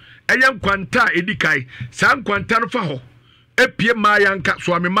faso eyan kwanta edikai san kwanta no fa ho epie mayanka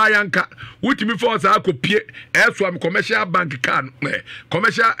so ame mayanka wutimi for sa akopie so ame commercial bank kan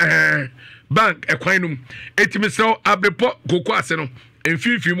commercial bank ekwanum etimi so abrepo koko ase no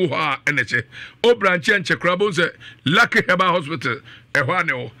emfifi mu ho a eneche o branch enche krabo se Lucky Heba Hospital ho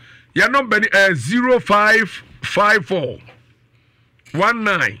ane ho ya number ni 0554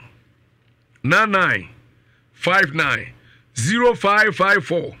 19 99 59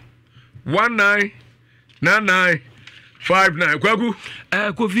 0554 199959 kwaku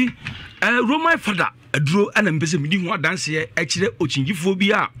Kofi Roman father aduro ana mpese midi ho adanse akire ochinjifo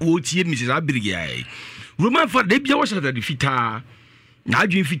bi a wo tie Mrs. Abirigia Roman father bia wo shada de fita na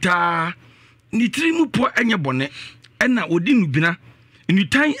adwen fita ni trimu po enye bone ena odi nubina ni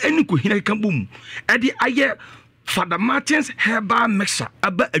tan eni ko hina kan bom ede aye Father Martin's herbal mixer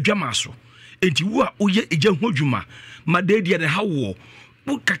aba adwamaso enti wo a oye eja hodwuma madedi ne hawo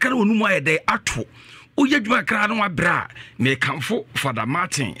wo kakara onum ayede ato oye dwuma kra no abra me kamfo Father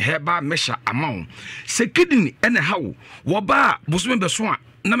Martin herbal mixer amount sekidini ene hawo wo ba boso be so a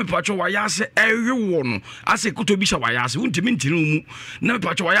na me pacho wayase ewe wo no ase koto bi sha wayase untimi ntinu mu na me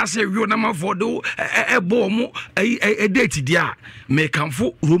pacho wayase ewe na mafodo ebo mu date dia me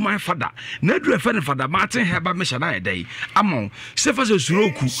kamfo Roman father na dure fa ne Father Martin heba me shana edai amon se fa se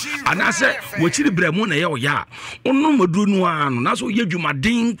suroku anase wachiri bremu na ye oya onno maduru no anu na so ye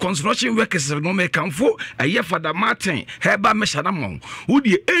dwumaden construction workers no me kamfo eye Father Martin heba me shana mon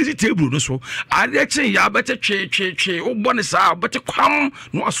wodi easy table no so ade chen ya bete twe obone sa bete kwam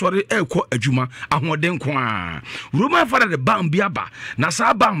no asore ekọ adwuma ahoden ko a Roman father de bam biaba na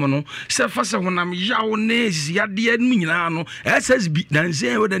sa bam no se fa se honam yawo ne ziade no nyina no SSB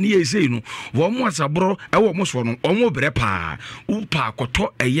nanze we da ne yesei no wo mo asabro wo mo so no wo bre pa upa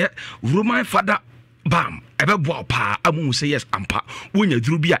koto eye Roman father bam ebebo pa amu say yes ampa wonya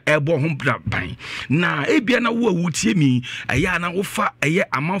duru bia ebo ho ban na ebia na wo awutie mi aya na wo fa eye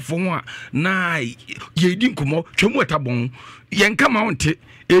amanfo ho a na yedi nkomo twemu etabon yenka ma wonte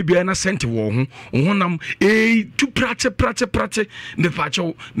ebia na sente wo ho honam tu prate me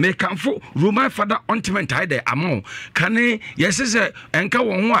pacho me kanfo Roman father ointment ide amon kane yesese enka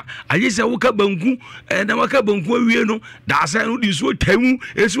wo ho a ayese wo ka banku na waka banku awie no da asa no di so tamu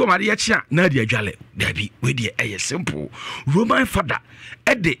esi wo made ye chia na di adwale dabi we dey simple Roman father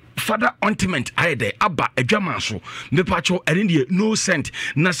the father ointment ayede aba adwama so me pacho ene dey no scent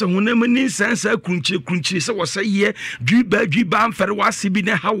na se honam ni sense krunchi se wo se ye dwiba amfere wase bi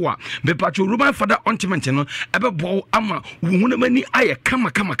ne hawa me pacho Roman father ointment no ebebo ama honam ni aye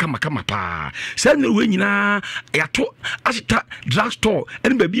kama pa se ne we nyina yato asita drugstore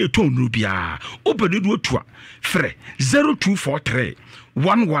ene ba bi eton no bia opedu otua frɛ 0243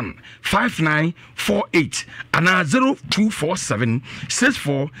 115948 and 0247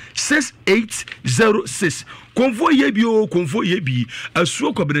 646806 konfo ye bi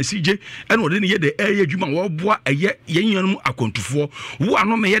asuo kwabenasije ene ode ne ye de eye adwuma wo boa eye yenyanum akontufo wo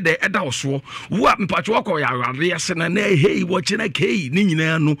ano me ye de eda oso wo mpacho akọ ya aware ase na hey wo chena kei ni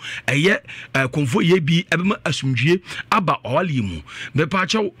nyina no eye konfo ye bi ebema asumdwie aba owale mu me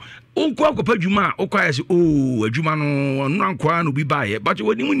pacho unko akopa dwuma okwa se adwuma no nrankwa no bi baaye but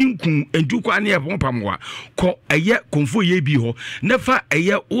woni mu ninku entu kwa ne epopamwa ko eye konfo ye bi ho nefa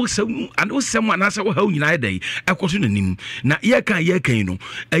eye wosem anasa wo ha nyina dai ekoso nanim na ye kan no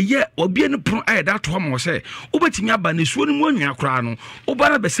eye obi ne pon aye da to mo se obetimi aba ne suo no mu anwa kra no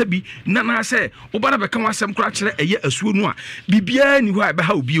obara besa bi na se obara be kan wasem kra kire eye asuo no a bibia ni ho a be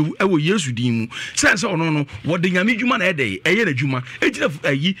ha obi ewo Yesu din mu sense ono no wo de nyame dwuma na dai eye na dwuma ejina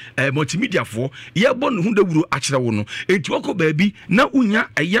ayi multimedia for ye bon hu da wuro akire wo no enti wako baabi na unya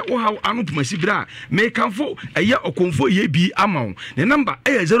eye wo ha anopumasi bra me kanfo eye okonfo ye bi amawo ne number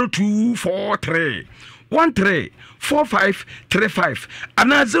 0243 134535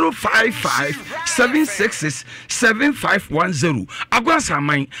 ana 055 766 7510 agora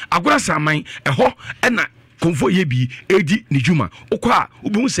saman eho ena konfo ye bi edi ni juma okwa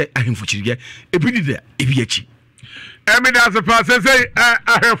obehu se ahemfo chirige ebidi da ebi achi that's a person say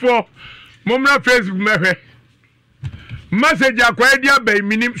ahefo momna Facebook mehwe message akwa dia bay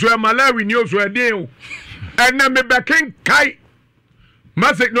minim so Malawi ni so ede o ena me beken kai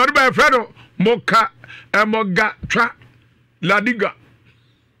message no be fredo moga twa ladiga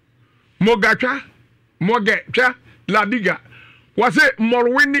moga twa ladiga wase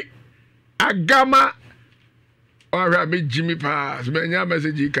morwini agama ora me Jimmy pass me nya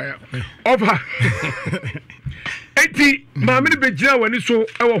message kai offer eti maame ne bejira wani so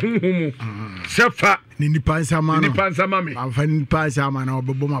ewo honhomu sefa ni nipa nsama me amfa nipa nsama na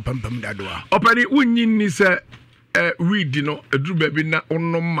obebo mapampam dadoa opani unyi ni se read no eduru baabi na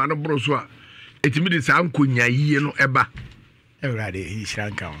onnom ma no bro so a etimi de sa ankonya yie no eba ewrade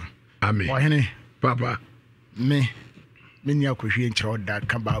hishranka wa amen ohene papa me nya akohwie nkyerɛ oda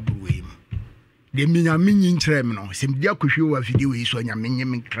ka baaburu wei mu de minya minyi nkyerɛ me no sem dia akohwie wa fidi wei so nya menye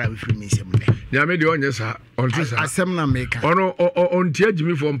me kra firi me sem de nya de onye sa onti sa asem na meka ono onti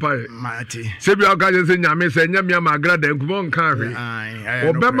agimi fo mpae mate sebi aka je se nya me se nya me amagrada nkumo nka hwe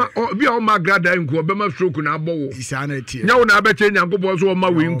obema bi o magrada nku obema stroke na abowo isa na tie nya wo na abeche nya nkobo so o ma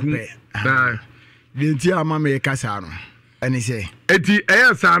we nku na de nti ama me kasa no ani se eti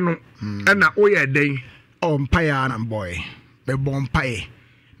eya sa no na wo ye den o mpae ana boy be bon mpae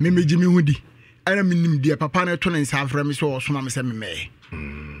me megimi hudi ana minim dia papa na to ne nsa afra me so osoma me se me me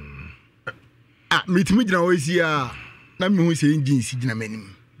mitimi gina oisi a na me hu se engine si gina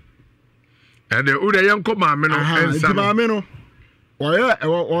manim ade ure yanko maame no ensa maame no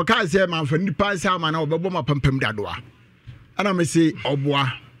o ka se ma fa nipa nsa ma na obebo mapampam dadoa ana me se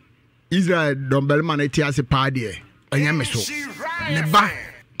oboa Israel dombel man eti ase pa de anya me so ne ba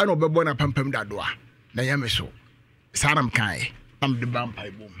ana obebo na pampam dadoa na anya me so saram kai am de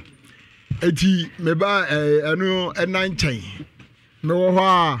bampai bom eti me ba anu enan chen me wo ho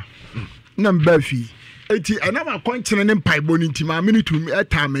a na mbafi eti anama kwankyene ne mpaibo ni ntima me tu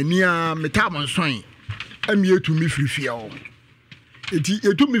etamani a metam nson ami etu mi frifia o eti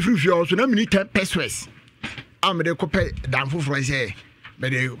etu mi frifia o so na mini 10 pesos am de kopɛ dan foforo se me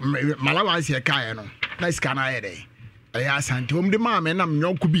de malawa se kae no na iska na ye de ɛyɛ asante om de ma me na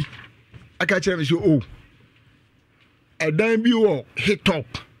mnyonko bi aka kyerɛ me so o ɛdan bi wo hit top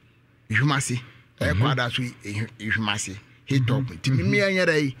ihumase kwada so ihumase hit top timi me anya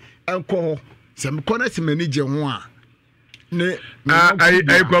dai enko sem kona semani je ho a ne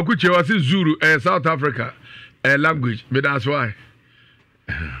ai kwakuche wasi Zulu South Africa language me that's why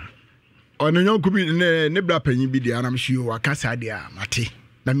ono nyonko bi ne bra panyin bi dia na mhio wakasa dia mate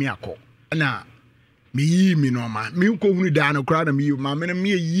na me akọ na me yi mi no ma me ko hunu da na kura na me yi ma me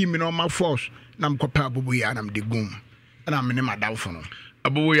yi mi no ma force na mkopa abubu ya na mde gum na me ne madawfo no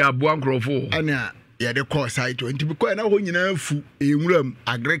abubu ya abu ankrofo ana ya de call side to nti because na ho nyina fu enwuram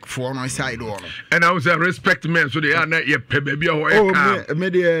agrek for no side wo no and I was respect men so they are na ye pe baby ho e ka me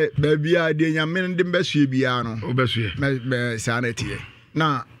de baby a de nyame de mbesue bia no obesue me sanity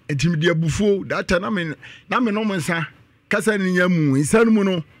na Etimedia bufo that time na me no monsa kasa ni nyamu insan mu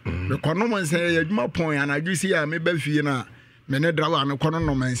no me kono monsa ya adwuma pon ya na adwisi ya me ba fie na me ne drawa no kono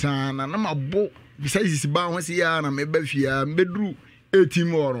no monsa na mabo besides ba ho se ya na me ba fie ya mbedru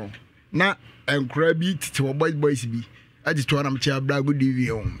 18 oro na enkura bi tete wo boys bi adi to na me chia bra go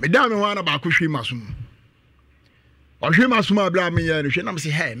dv on me da me ho na ba ko hwe masum o hwe masum abla me ya no hwe na me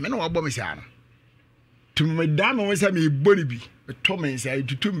se hey me no wo bo me se ano to me da me ho se me bori bi to me say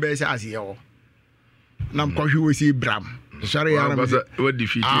to be say as here nam ko hwe si bram sorry ya na what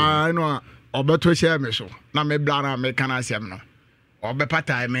defeat no obeto share me so na me bra na me kana asem no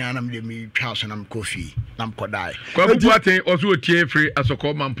obepata me anam de me twa so nam coffee nam ko dai ko bu paten oso tie free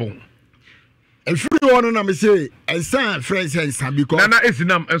asoko mampon e free one na me say ensan friends ensan because na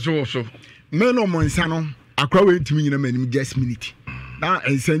esinam enso so me no mo ensan no akwa we ntimi nyina manim just minute na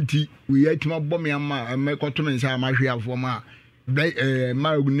ensanti we yatima bom yama me ko to ensan ma hwe afo ma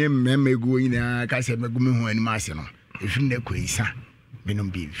ma ne me go ina ka se me go me ho ani ma se no efim na ko isa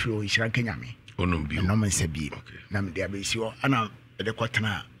menom bi fro isra kenyame onom bi no man se bi na me dia be si o ana de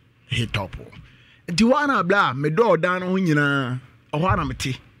kwatena hit top di wana bla me do dan ho nyina o ana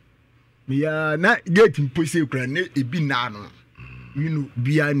mete me ya na gate mposi kura ne ebi na no yinu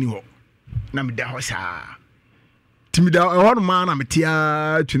bia ni ho na me da ho sa timida ho no ma na mete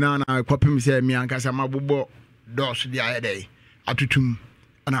a tuna na kwapem se me ankasa mabobo dos dia yede atutum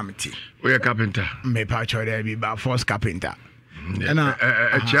ana mete we carpenter me pa chore bi ba force carpenter ana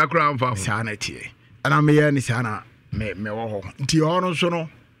a chiakra amfa sana tie ana me ya ni sana me wo ho nti ho so no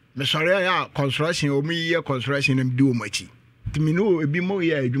me sore ya construction o mi ye construction em di o machi timi no ebi mo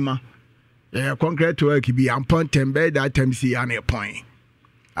ya adwuma concrete work bi ampon tembe that time see an a point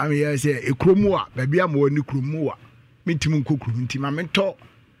am here say ekromu a ba bia mo ni kromu a mintim nkokru nti ma mento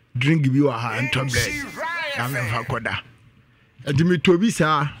drink bi wa ha ento bread na me fa koda edimi to bi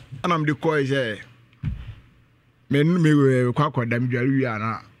sa anam de ko say me kwa koda mi dware wi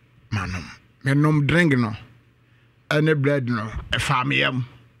ana manom me nom drink no ene bread no e famiyam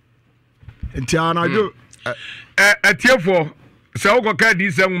nti ana jo atiefo se wo ka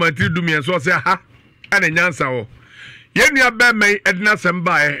di se nwumati dumie so se ha ana nyansa wo yenua ba mai edna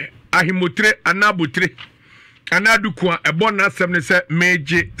samba ahimotre anabotre anadukua ebo na asem ne se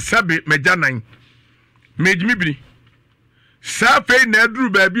meje sabe mejanan mejimi biri safe na aduru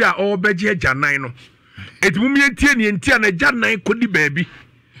baabi a o beje ajanan no etimum yentie ne yentie na ajanan kodi baabi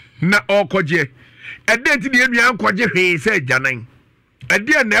na okoje ede nti ne yenua ankoje hwe se ajanan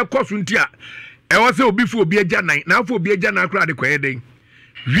ede na ekoso nti a e wo se obi fu obi ajanan na afu obi ajanan kra de kwaye den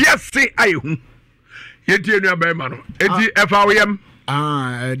wiase ayehu yentie nua ba ma no enti efa woyem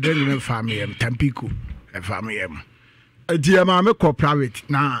ede ne famiyam tampiko famiyam edi ma me ko private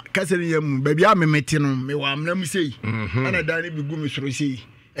na kasere yam baabi a me meti no me wa amnam sei ana dan bi gu me soro sei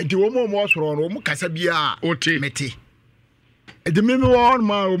edi wo mo soro no mo kasa bia meti edi me wo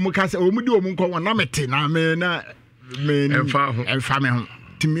ma mo kasa wo mu di wo mo nko na meti na me na me enfa me ho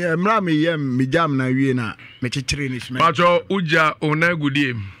ti me mra me yam me jam na wie na me chechire ni sme pacho uja ona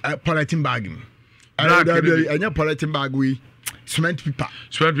gudie polythene bag anya polythene bag we cement paper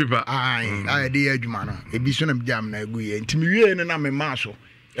ai dey adwuma no ebi so na jam na aguye ntimi wie ne na me maaso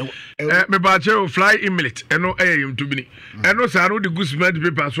me ba che fly imlet eno ayem to bini eno sa no de good cement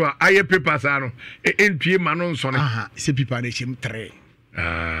paper so aye paper sa no enpie ma no nso ne se paper na chim 3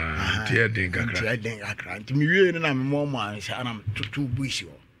 tie den kakra ntimi wie ne na me mo ansa na tutu buisi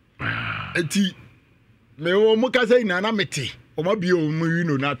o enti me wo mo kasa ina na mete o ma bi o mo wi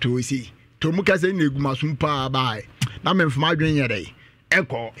no na to si to mo kasa ina eguma pa bai na me mfuma adwen yere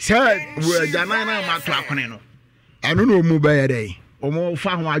eko se wo ajanan na ma to akone no anu no mu ba yere o mo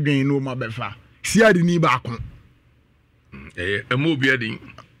fa ho adwen no ma be fa si adi ni ba ko emu obi adi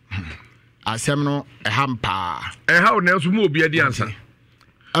asem no hampa ha o na so mu obi adi ansa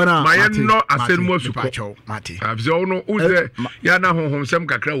ana ma ye no asem mo suko mate afzo no uze ya na honhom sem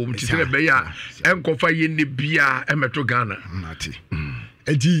kakra wo mtitire be ya enkofa ye ne bia emeto Ghana mate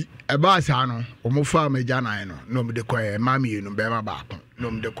edi eba sa no omofa amajanan no me de ko mami no be ma ba ko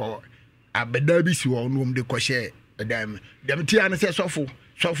no me de ko abeda bi si wo no me de ko she dem ti an se sofo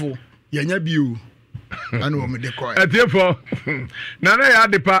yanya biu anu me de ko etiefo na ya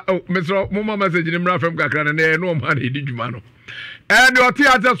de pa mesro mo ma message ni mra fam kakra na no ma na edi djuma no ni oti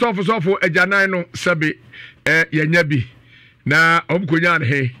ate sofo ajanan no sebe yanya bi na omkonya ne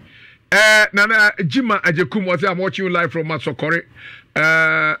he na jima ajekum what I'm watching you live from Masokore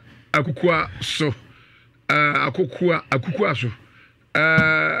akukua so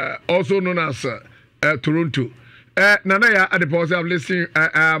also known as Toronto nana ya at the pause I'm listening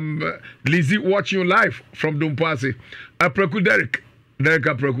Lizzie watching you live from Dumpasi Preku Derek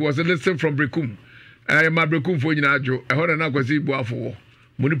Dereka Preku was listening from Brekum. I am a Brekum for Yinajo. I heard an aquasi boafo.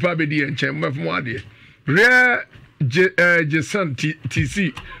 Munipa Bedi and Chamber Rare Jason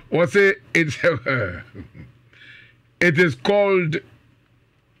TC was it is called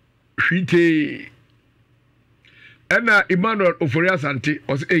Shite. And Emmanuel Oforia Santi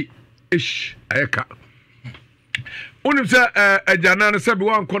was a ish eka. Unim say a jana sabi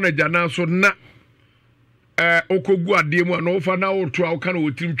wan kona jana so na okogu ade mu na ofa na oto a kan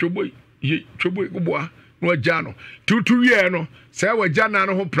otim twoboy ye twoboy goboa no jano tutu ye no say wa jana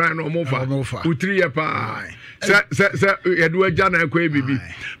no ho pran no mofa utri ye pa se ye do jana ko bibi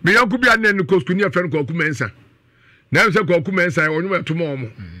me yanku bia na no kosku ni afen ko kumensa na se ko kumensa onyu to mo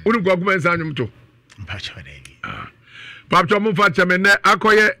mo unim ko kumensa anyum to mpacho de Papcho mo fa chame ne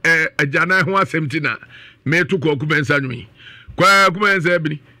akoye ajana ho asemtina me to ko kumensa nwumi kwa kumensa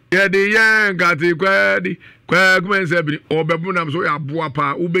bi ye de yen gati kwa di kwa kumensa bi obebu nam so ya boa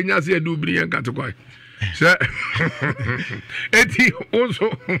pa ubenya se edu bi yen gati kwa se eti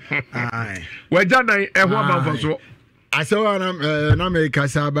onso ai wajana ho amanfo so asawa na me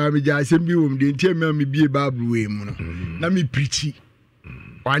kasa ba mi ja asem bi wom de ntie me bie bible we mu no na me preachi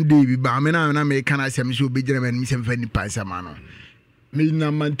one day bi ba me na me kana asem so be gina me sem fa ni pansa ma no me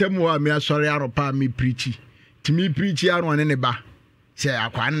na mantem wa me asori aropa me preachi ti me preachi aro ne ba se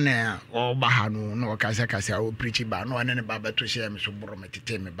akwan na o ba ha no na o kasa o preachi ba no ne ba beto she me so boro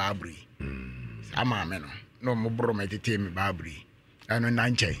metete me babri ama me no mo boro metete me babri ano na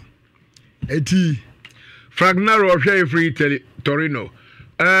nche eti Fragnaro of free Torino.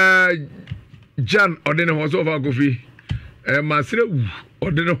 Jan ordinary was over Gofi. Masire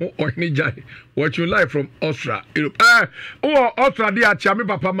ordinary or any jai. Watching live from Austria. Austria dia chami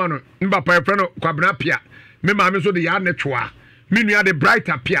papa mano. Mbapa preno kwabna pia. Me mama so the yard netwa. Minu ya the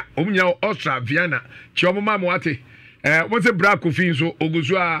brighter pia. Omunya Austria Vienna. Chiomo mama wate. What's a bra kofi so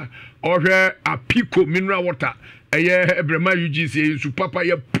ogusua or a pico mineral water. Ebrema UGC su papa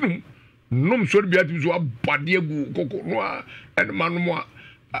ya pum. Nom so be ati so abade egu koko no and manmo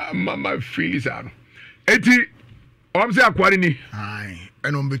mama feels are eti om se akware ni ai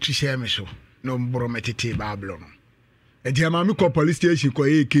eno mbetu share me so no mboro metete bablo no eti ama mi ko police station ko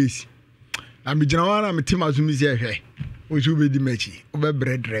e case am gina wana me tim azumi se hwe o so be di machi o be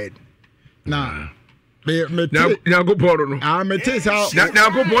bread na me nyago poro no me te sa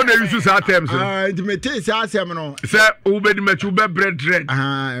nyago poro na yusu sa terms me te sa asem no se o be di machi o be bread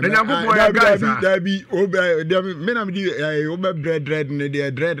na nyago poro ya guys da bi o be me na me di o be bread ne de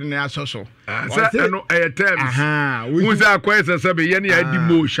dread ne asoso se no e terms who say akwese se be ye na ya di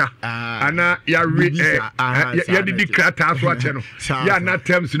mosha ana ya ya di krata so ache no ya na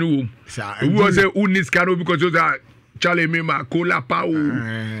terms no wo who say unis cano because those are Charlie Mima, Cola Pau,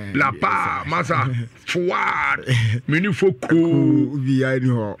 La Pa, Massa, Fuad, Minifoko,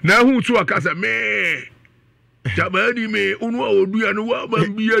 Viano. Now who's so a casa me? Tabadi me, Unwa, do you know what?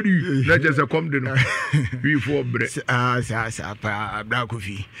 Let us come dinner before bread. Black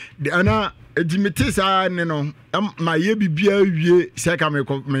coffee. The Anna, Edimitisa, no, my ye be beer, second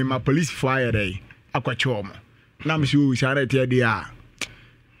my police fire day, Aquachoma. Nam shoe, Charity, dear.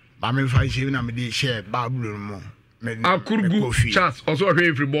 I'm in 5 7 I'm a share, Babu. Akurgu chance also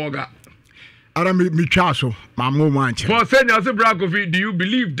every burger. Ara me chaso my moment. For saying as a Brakovi, do you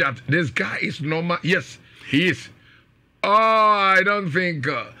believe that this guy is normal? Yes, he is. Oh, I don't think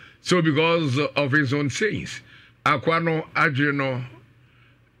so because of his own sayings. Aquano Adriano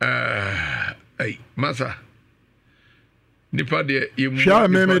hey, Masa. Nipa de sure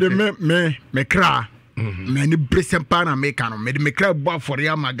me cry. Many present pana make no me crab bar for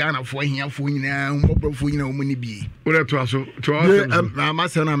ya magana for here for nyina mbobro for nyina omuni bi ora to aso ma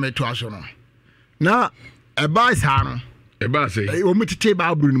se na me to aso no na e ba sa no e ba say o metete ba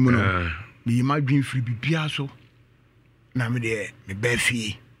aburu mu no me ma dwen firi bibia so na me de me ba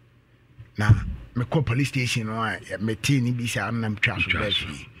fie na me call police station no me ti ni bi sa na me twa so ba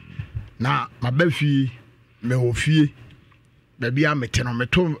fie na ma ba fie me wo fie ba bia me te no me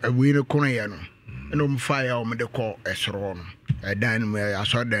to awi ne kono ye no no fire o me de call esro no dan me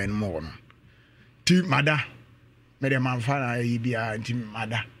aso dan mo no ti mada me de man fa na yi bia ti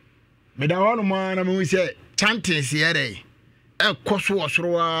mada me da wono ma na me se chances ye dey e koso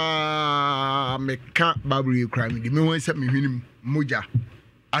osro a me ka babri crime di me won se me hwinim moja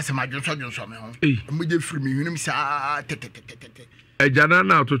asema jonso me ho moja firi me hwinim sa te e jana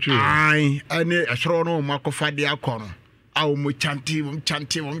na to twi ai ane esro no makofa de akono a o mo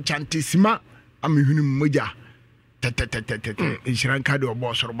chanti sima ami hunu moja insurance card or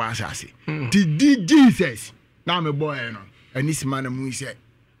boss or basasi ti Jesus na me boy no ani sima na mu se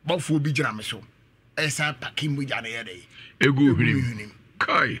bofo bi gira me so esa packing with an ere. Egu him.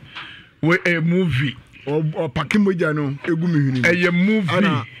 Kai. We a movie. Or packing with Jano, egu me. A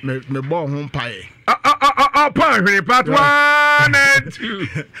movie. Me ball home pie. Part 1 and 2.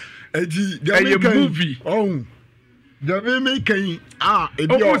 A movie. Oh. The making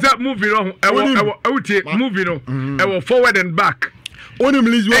what's that movie? I would take movie. I will forward and back.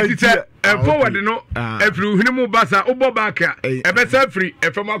 Only forward, every Hinimu Bassa, Obobaka, a better free,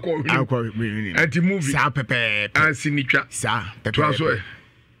 a from and the movie, and Sinica, Sir,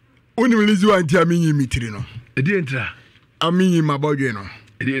 only release you until I mean you meeting. It didn't. I mean, my boy, you know.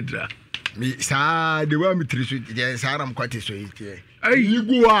 It didn't. Me, sir, the way me treat yes, I'm quite sweet. You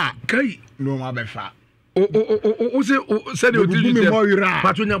go out, no, my befa. Said you did more,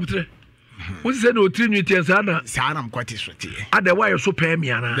 but when you're what said no Trinity and Sana? I'm quite sweet. Otherwise, so pay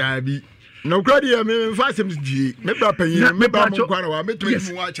me, Anna. No credit, I mean, fast him, maybe I pay you, maybe I'm quite a bit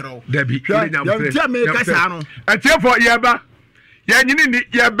to watch it all. Debbie, tell me, Cassano. I tell for Yaba. Ya nyini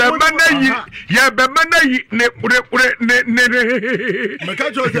ya bemana yi ne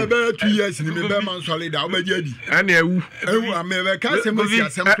meka cho se be 2 years ni me be man solid a o jadi ana ewu me meka se mo si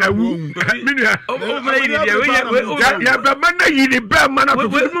asem ewu minua ya bemana yi ni be mana to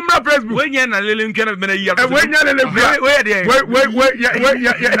mu na Facebook we nya na lele nkena be na yi we nya lele we de ya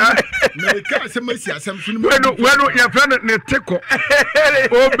meka se mo si asem sunu we no ya friend ne teko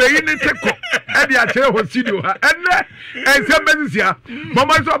o be yi ne teko e dia chere ho studio ha enne ensem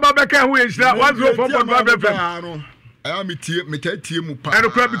Mama so babeka hu yeshira 104.5 FM. I me tie mu pa.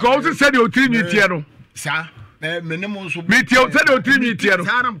 And because you said you tiri ni tie no. Sa me ne mo so. Me tie said you tiri ni tie no.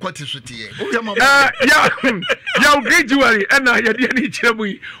 Sa na mkwati so tie. Ya gradually na ya de ni kire mu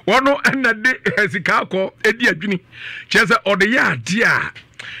yi. Wono na de sika akọ edi adwini. Chese ode ya ade a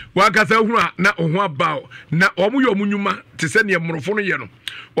wakasa hu na ohu abaw na omu ye omunyuma te se ne mrofo no ye no.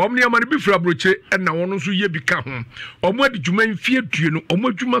 Omu ne amane bi fra broche na wono so ye bi ka ho. Omu adi dwuma mfie tue no omu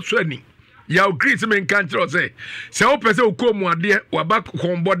adwuma so ani. Ya ogris men kan tro se o pese okomu ade wa ba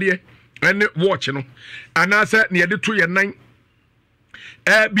kombode ene watch no. Ana se ne de to ye nan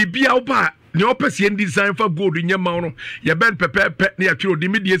bibia oba ne opese en design for gold nyama no ye ben pepepe ne ya twiro de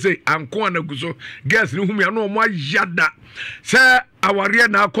medie se anko anaguso gas ne hum ya no omu ayada se aware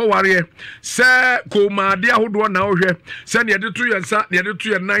na akọware se ko maade ahodo na ohwe se ne de to yensa ne de to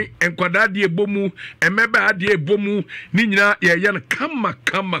yenan enkwada de ebomu emebe ade ebomu ni nyina ye ye kama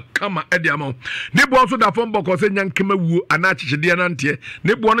ede ama ne bo so da fom boko se nyankema wuo ana achichide nante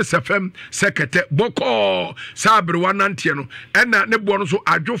ne bo no sefem sekete boko sabrewa nante no ena ne bo no so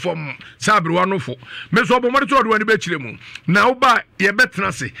adwofom sabrewa no fo me so bo mo to do ani be kire mu na wo ba ye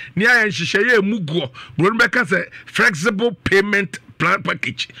betena se ne ayen hihye ye muguo bro no be ka se flexible payment plan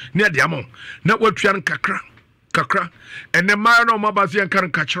package near the amount. Not what you are kakra, and the man on my bazian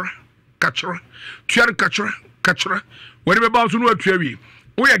can catcher. Whatever about to know what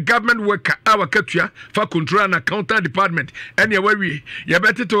we are government worker, our catcher for control and accountant department. Anyway, we you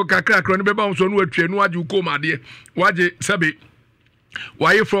better to kakra, and bounce on what you come, my dear. Waji Sabi.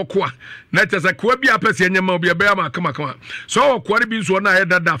 Why you for qua? Not as a quabi apes and yama be a bear, come. So, quality so na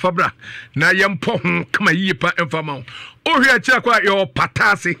da fabra. Na yam pong, come a yepa and famou. Oh, here, check what your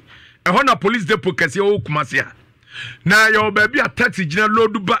patasi. A honor police depot can see old Kumasia. Now your baby a taxi general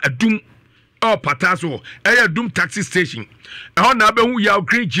load a doom or pataso, a doom taxi station. A honor who yell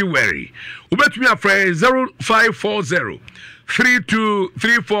green jewelry. Ubet me a phrase 0540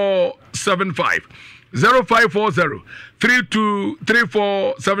 323475. 0540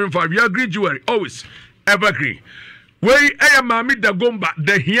 323475. You agree, jewelry always evergreen. Way I am Mammy da Gomba,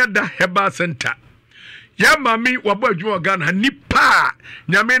 the here the Heba Center. Ya Mammy wabo adwuma Ghana nipa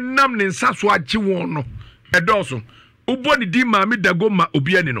nyame nam ne nsaswa chiwon no edoso ubo ni di Mammy da Gomba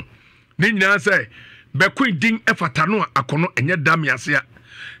obiani no ne nyina say bekun din efata no akono enye dam yasea.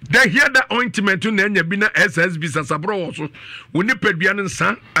 The here the ointment na enya bi na SSB sasabro wo so woni padua ne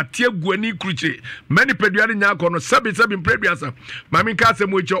nsa ate aguani kruche mani padua ne nya akono sabi preduasa mami ka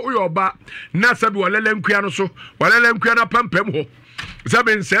asem ocho uyo oba na sabi walele nkua no so walele nkua na pampam ho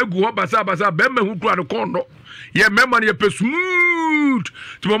sabi nsa agu ho basa bemma hu kura no kondo ye memma ne pe smooth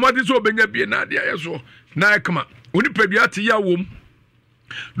to mama di so benya bi na dia yeso na ekama woni padua te ya wom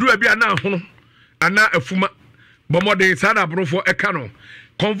du bia na ho ana afuma bomode sada brofo eka no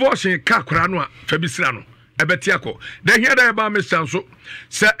conversion ka kura no a fabisira no ebetiako then here da ba Mr. so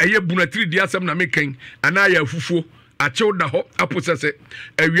se eye bunatiri di asem na meken ana ya fufuo achew da ho aposese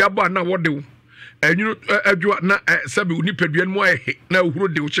awiabo ana wodewo enyu adwo na sabe unipadua no ahe na uhuro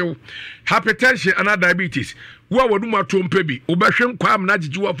de wo hypertension and diabetes wo wadu mato mpa bi obehwe nkwam na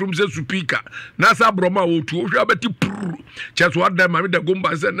gigiwa from se speaker na sa broma wotu ohwe abeti pru cheso ada ma da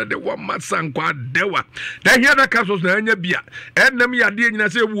gomba se na de wo masankwa dewa da hia da kasos na anya bia enam yade nyina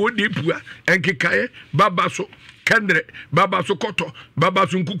se wo de pua enkekae baba so kendre baba so koto baba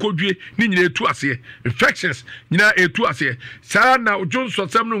so nkukodwie ni nyina etu ase infections nyina etu ase saa na ojonso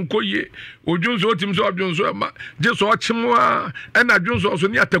sam no nkoye ojonso otim so ojonso ma je so ochimwa na ojonso so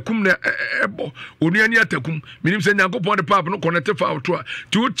ni atakum na ebo onua ni atakum minim se nyankopon de pap no connect fa auto a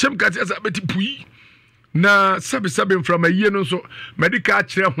ti o chem ka se beti pui na sabe from aye no so medical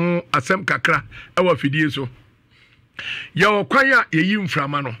kire ho asem kakra ewa fidie so ya okwan a yeyi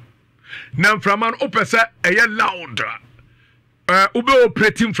mframa no na mframa no opese eye loud ube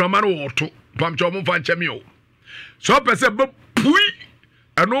operating mframa no woto pamcho mo fa nchemi o so opese be pui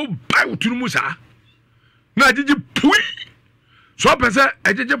ano bai otunu musa na agigi pui so opese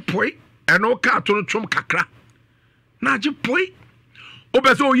agigi pui ano ka to no twom kakra na agigi pui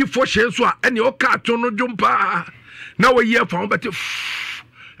opese oyi fo hye so a ene o ka to no dwompa na wo ye fa obete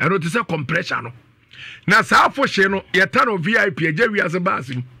ano te se compression no na saa fo hye no yeta no VIP agya wiase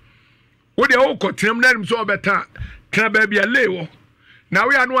baasi wo de o kotem na nim so obeta kan ba bia lewo na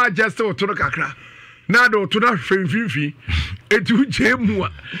we anu adjust to no kakra na do to na hwemfimfi etu jemu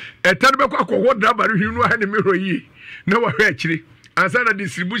a eta no be kwa wo draba no hinu ha ne mero yi na wa hwe akire ansa na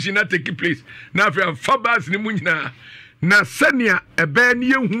distribution na take place na afa fabas ni munyina na senia ebe ne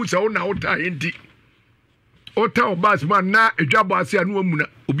yehu se wo na wo ta enti o ta obas man na edwabo ase anu amuna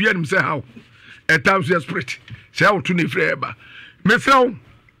obi anim se how eta so spirit se how to ne freba mesraw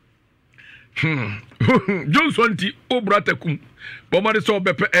Johnson ti obratakum bomade so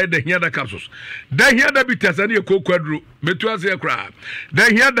bepe de hia da capsules da hia da bitasane e kokwaduro betu ase kra da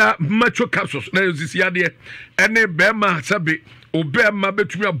hia da macho capsules na yosisi ade ene bema sabe obema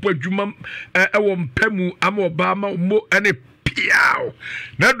betumi abadwuma ewo mpamu ama oba ama mo ene piao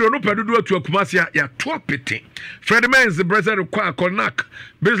na do no padudu atu akumase ya to apete Fredman's brother kwa Konak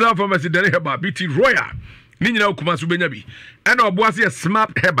Business Pharmacy dere heba BT Royal ni nyina okumaso benya bi ena oboase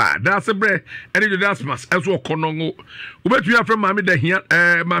smart heba da se bre ene do dasmas eso okonongo ubetumi afra mami da hia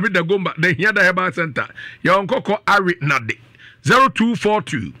mami da gomba da hia da heba center ya onkoko ari nade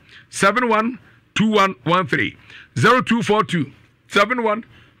 0242 712113 0242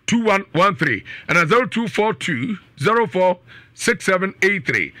 712113 and 0242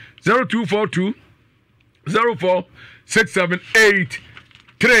 046783 0242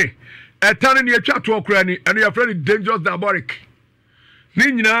 046783 etane ne atwa to okra ni eno your friend dangerous diabolic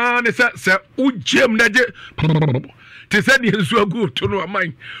ni nyina ne se ujem na je te se ni nsu agu to no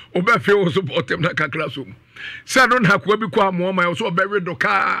aman obefe wo so potem na kakra so se no na kwa bi kwa amo man so obewe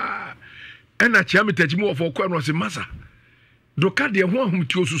doka ena chia metachimu ofo kwa no se masa doka de ho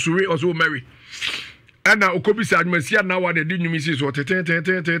ahumti osusure o so mary ena okobisa adwumasia na wa de nyumisi so tete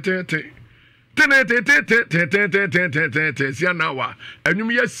sia na wa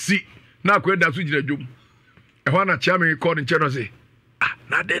anwum ya si na akweda so gira dwom ehwa na chia me record nche no se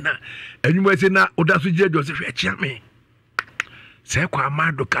na de na anwum ase na oda so gira dwom se hwe chia me se kwa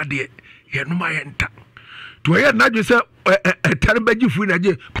amado ka de ye no ma ye nta to ye na dwe se etare baji fu na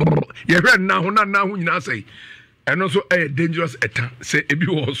je ye hwe na ho nyina sei eno so dangerous eta se ebi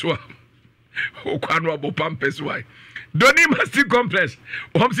wo so a okwano abopampes why Doni Masti Complex.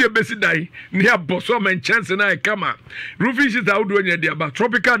 Omsi besi dai ni aboso men chance na kama. Roofing is outdoor near the about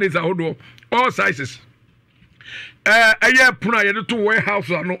tropical is outdoor all sizes. Aye puna ye to warehouse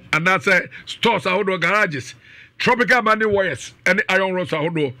no and that's stores outdoor garages. Tropical money wires and iron rods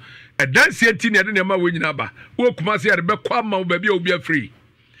outdoor. A dance yet tin yet nema we nyina ba. Wo Kumasi ya be kwa ma baby obi free.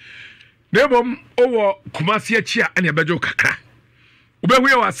 Nebom owo Kumasi achia and ya bejo kakra. Ube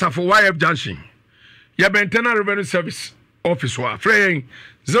huye wa Safo YF Junction. Ya Bentana Revenue Service Office wa fraying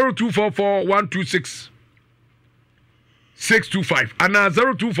 0244 126 625 and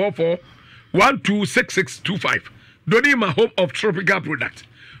 0244 126625. Donima Home of Tropical Products.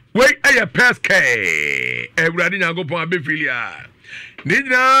 Wait a pesque. Everybody now go for a befilia.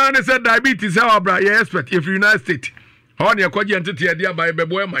 Nina said diabetes our bra expert if United States. Honey, a quadri entity idea by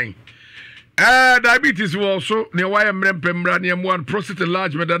Beboy mine. Diabetes was also near why I'm remembering one prostate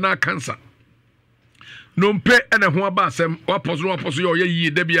enlargement and cancer. No pay and a one bassem, or posso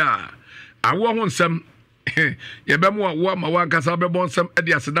ye debia. I want some Yabemo, one, my one casabe some at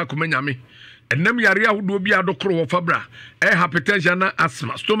the Asadacumeniami. And them yaria would be a docro of fabra, hypertension,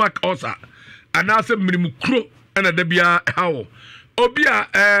 asthma, stomach ulcer, and also minimum crow and a debia how. Obia,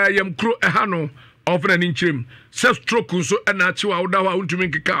 yam crow a hano, often an inchim says stroke so and actual out to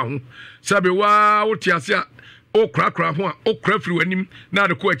make a cow sabe wa otiasia o krakra ho o krafri wanim na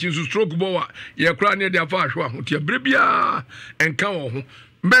de ko achi so stroke bowa ye kra ne de afa ahwa ho tia brebia enka wo ho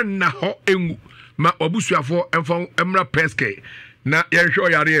men na ho engu ma obusuafo emfa emra peske na ye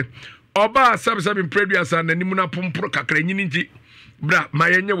hwe yare oba sabe preduasa na nimu na pompro kakra nyini nji bra ma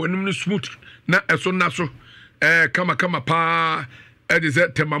yenye wanim no smooth na eso na so kama pa it is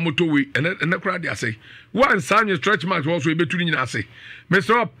temamoto we and crowd they say one sign stretch marks also e betuni nyina say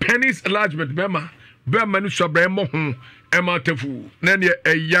Mr. Penny's enlargement bema no so bremo ho ema tafu na ne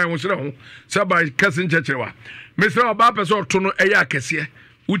eyan wo sere ho sabai kasin chechewa Mr. Oba person to no eya akese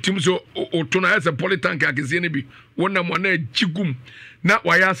utim so oto na as a politank akese ne bi wona mo na jigum na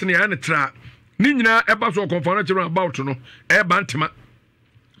waya ase ne ya ne tra ni nyina eba so conference about no e ba ntema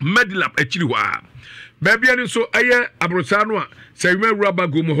medilap achiri wa baby ani so aye abrosa no a say we rubber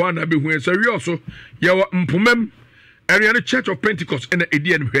go mo ho na be hu so we also ye mpomam area the Church of Pentecost in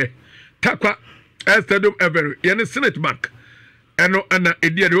edi an hwe takwa stadium ever ye ne Senate Bank eno ana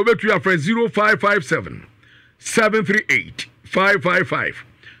edi an obetu afra 0557 738 555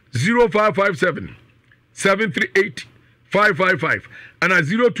 0557 738 555 and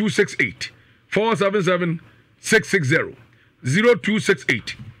 0268 477 660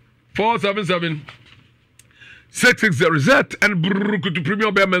 0268 477 660 Z and Brukutu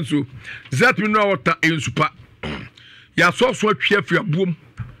Premium Bemensu. Z we know what in super. Ya so chef ya boom.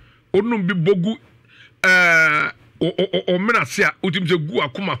 Onum bi bogu o menasia utim se gu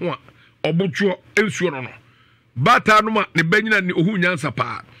akoma ho a obotuo ensuo no no. Bata no ma ne banyina ne ohu nyansa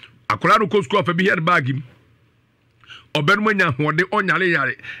pa. Akora no ko school fa bi head bag im. Obenu manya hode onyale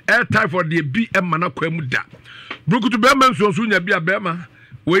yare. Air typhoid de bi emana kwa mu da. Brukutu Bemensu so nya bi abema.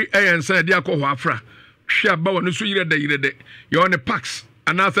 We ayensa de akọ ho afra. Share bawa no so yire de you on the packs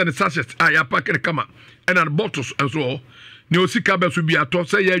and answer the sachets ya pack the kama and the bottles and so ne osika be so bi ato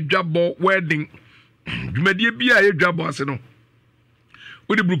say ya dwabo wedding dwumadie bia ya dwabo ase no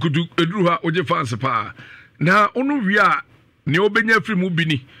odi brukudu eduru ha oje fans pa na onu wi a ne obenya free mu bi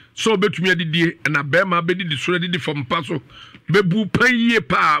ni so betumi adidie na be ma be didi so didi from paso be bu pan yie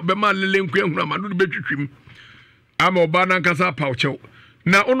pa be ma lele nkwa ehuna ma do betwitwim ama oba na nkasa pa ochew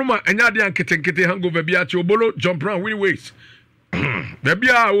na onuma anya de anketenkete hangover bia che obolo jump round win ways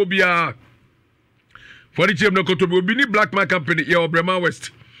bia obia for the team no kotobi obi ni black man company ya Obrema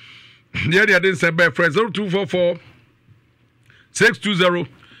West there they didn't say by 0244 620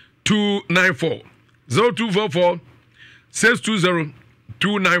 294 0244 620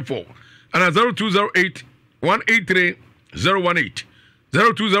 294 and 0208 183 018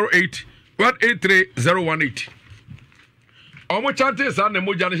 0208 183 018 Omo chante sa na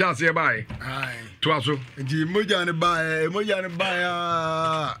moja ne hase bai. Ai. To aso. Nti moja ne bai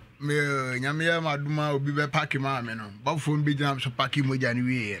me nyame ya maduma obi be park ma me no. Ba fo mbi jam so park moja ne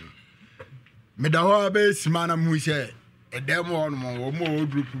wie no. Me da ho be sima na mu se e dem ho no mo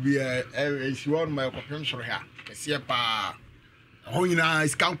group bi e si won ma ko pem soro ha. Kese pa. Ho nyina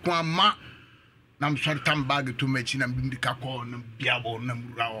iskan ko ama na msor tam bag to mechi na mbi ka ko na biabo na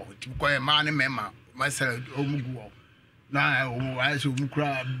mura ho. Ti ko e ma ne mema. Ma se omugu ho. Na I so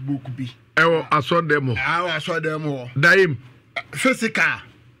mukra book bi. Ewo aso demo. Aso demo. Daim. Physical.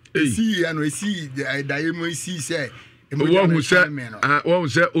 See and we see daim see say. Wo hu se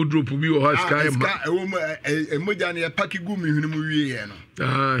odrop bi wo ha sky ma. Emoja na pack gu mi hunu mu wie ye no.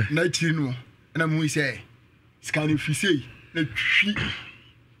 Na chi no. Na mu say scan fise na twi.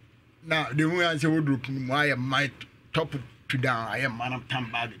 Na the one answer odrop mu I am my top to down. I am man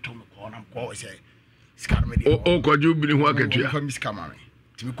tam bag to me ko na ko say. O ko ju bi ni ho akatua. Fa miska mame.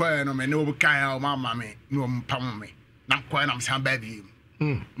 Ti mi kwa no me ne obi kan o mama me no mpam me. Na kwa na msan ba bi.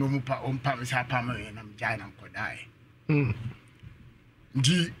 No mu pa o mpam sa pa me na mjai na ko dai.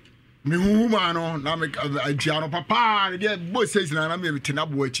 Ndi me hu ma no na me ajiano papa de bo says na me tina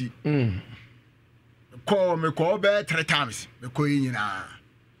bo achi. Ko me ko be 3 times. Me ko yina.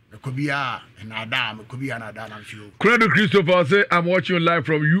 Me ko bia na da me ko bia na da na fio. Credit Christopher say I'm watching live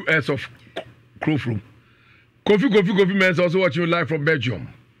from US of Crowfroom. Kofi men also watching you live from Belgium.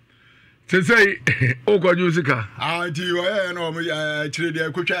 Say, oh God, Jessica. Do you know me? Actually,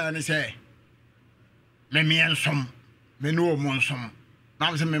 the coach and say, let me and some, me know monsom.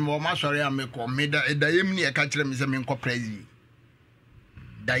 Now, some more, sorry, I make or made a daim near catch them is a minko prezi.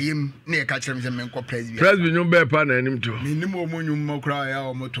 Daim near catch them is a minko prezi. Presby, no bear pan and him too. Minimo monum cry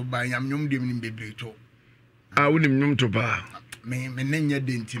or motor by yam yum dim baby too. I wouldn't num to bar. Me nenya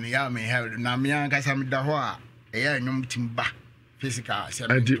dentine ya me have na me anka sam da ho a e ya nyum timba physical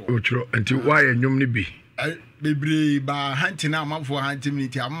anti otro anti why nyum ni bi bebre ba hanti na amafo hanti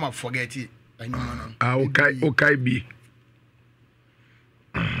minute amma forget Okay bi.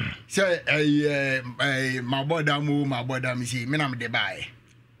 Say my brother me see me na me dey buy.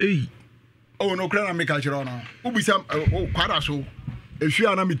 Oh no kra na me ka kire no. Ubisa kwara so. Efi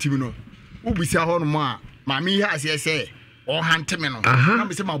ana me tim no. Ubisa ho no ma me here say o hante me no. Na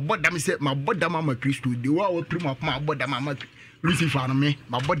me say my brother mama Kristo. The wa o prim my brother mama Lucifer no me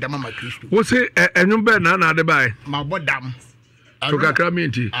my brother mama Kristo. Wo say enum be na dey buy. My brother. To kakra me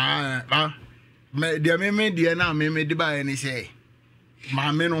nti. Me de na me dey buy ni say.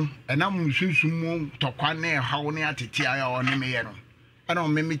 Maame no enam sunsumu tokwa na hawo ne atete aya one me ye no ana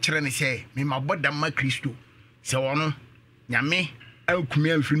me kire ne se me maboda ma Kristo se wono nyame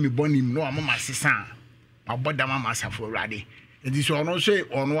akumi afiri me bonim no amama sesa maboda ma masafo urade enti so ono se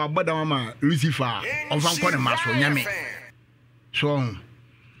ono aboda ma Lucifer onfa nko ne maso nyame so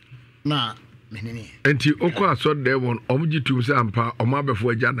na menene enti okọ aso de won omugitum se ampa omabefo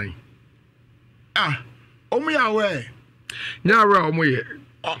agyanan omu ya we nyawra omoye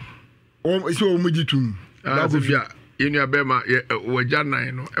so omugitum abofia yenu abema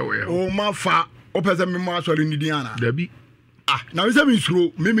wagyanan no ewe o ma fa o pese me ma so ni din ana dabi na we say me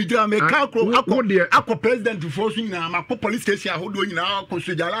suro me gira me ka akọ president for so nyina ma police station ahodo nyina akọ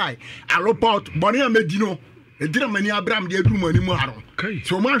sojalai a report boni amedi no edira mani Abraham de aduru mani mu haro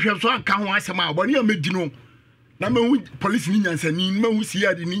so ma hwe so aka ho asema boni amedi no na me police ni nyansani ma hu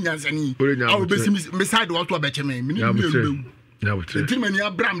siya de ni nyansani awo besi me side wo to abeche me ni me na butre edira mani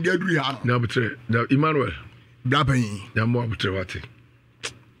Abraham de aduru ha no na butre na Emmanuel blapen na mo butre wate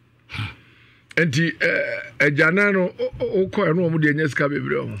enti ejana no o ko eno omo de nyeska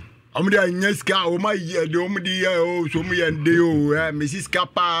bebre o omo de nyeska o ma ye de omo de o so mo ye de o me siska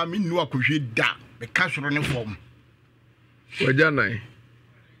pa me nu akohwe da me ka soro ne form wajana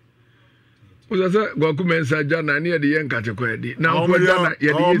Uza gwaku mensa jana ni de yenka te kwedi na ko jana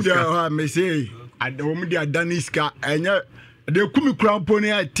ye de yeska me say omo de adaniska enya de kumi kura poni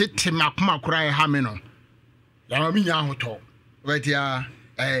a tete makoma kura e ha me no ya mi nya hoto wetia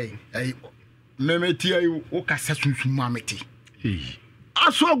memeti ayi o kasa sunsun mu ameti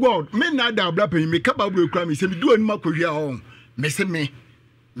aso god me na da bla pen me ka bablo kura me se me du anima kohwi a ho me se me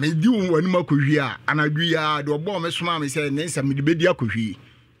di won anima kohwi a anadwi a de obo me soma me se ne nsam de bedi akohwi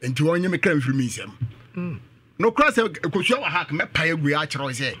enti wonye me kan firi me nsam no kura se kohwi wa hak me pa egu a kire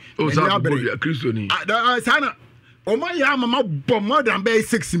o se o sa bo Kristo ni sana o ma ya mama bo more than be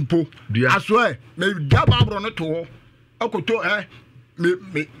 6 impo aso me da babro no to akoto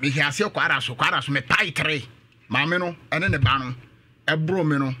me hiase kwara so me pai 3 maame no ene ne ba no ebro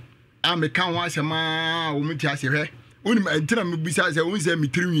me no a me kan ho asema wo meti ase hwe onim entina me bisa se won se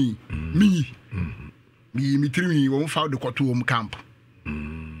mitiriwi mitiriwi wo fa de koto wo camp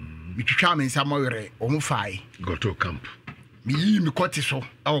mitwitwa me nsa moyere wo fai goto camp mi koti so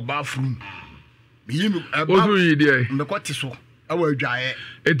e bathroom mi ozu yi de me koti so awa adwae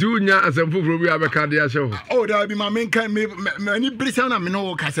eti unya asemfoforo bi abeka de ahye ho o da bi ma men kan me ni brisa na me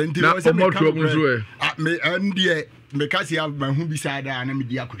no kasa nti o se me kan me ndie me kasi ya ma hu bi sada na me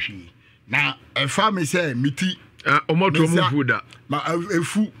di akohwi na efa me se miti o moto mu fuda ma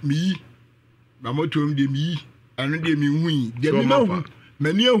efu mi ma moto mu de mi anu de mi hu de mi ma hu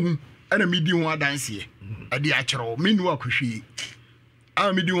mani ahu ana mi di ho adanse ade a kyerɛw me nu akohwi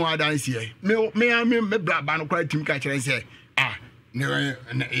a mi di ho adanse me bra ba no kwa tim ka kyerɛ se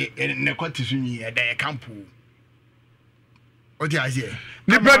ne kwati sunyi da ya campo o ti azie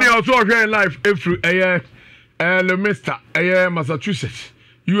ni pedi also hwe life every le mister Massachusetts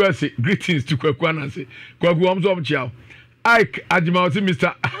USA greetings to Kwakwananse Kwaku amso obchiao Ike Ajima osi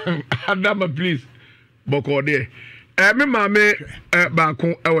Mr. Adama please boko de me mame ba ko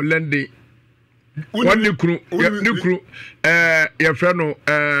e wo lende woni kru ye frɛ no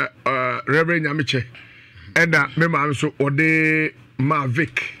Reverend Nyamiche eda me mame so ode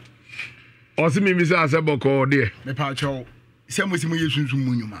Mavic osi mi misa ase boko de me pa cho se mo si mo yesunsun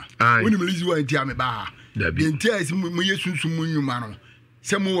mu nyuma woni me lizi wa ntia me ba ha de ntia si mo yesunsun mu nyuma no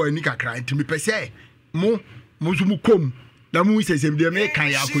se mo wa ni kakra nti me pese mo so mu kom da mu se sem de me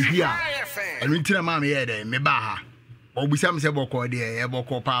kan ya akohwi a enu ntina ma me ye de me ba ha obusa me se boko de e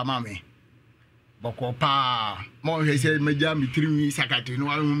boko pa ma me boko pa mo hwe se me ja me tiriwi sakati no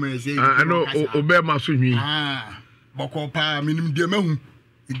wa me se no obe ma so hwi boko pa minim de mahu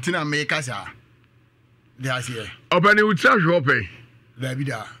ntina me kasa de asie obani utsa hwope da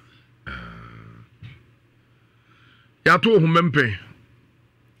bida ya to hu mempe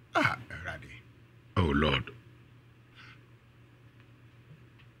ready oh lord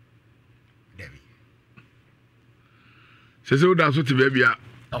David sese uda so ti bebia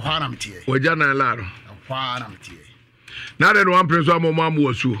ahwana mtie waja na laro ahwana mtie na de no ampre so amomo amu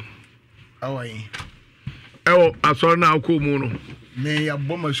asu awai ewo asoro na akọ mu no me ya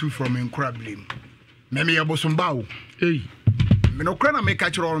bomba su from Incrablim me ya bosomba o eh me no kra na me ka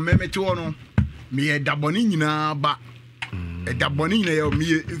kiro me meti wo no me ya daboni nyina ba e daboni nyina ya me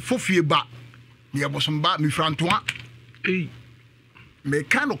fofie ba me ya bosomba me frantoa eh me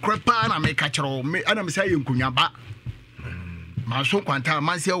ka no kra pa na me ka kiro me ana me say yenkunya ba ma so kwanta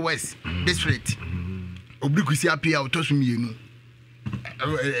Mansia West district obrikusi apia otosu mienu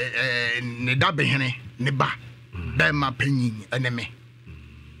ne da behene ne ba da ma panyin eneme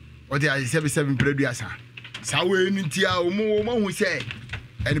odi a 77 producer sa we ntia o mo hu se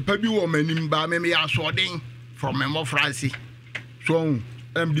eni pa bi wo manim ba me ya so den from me mo France so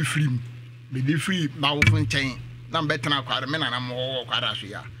am di free me di free ma wo fun chen na betena kware me na mo kwara so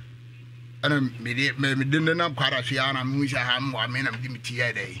ya ana me de na kwara so ya na mu sha ha mo me na me di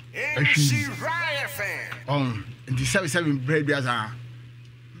mitie dai ahwi the 77 producer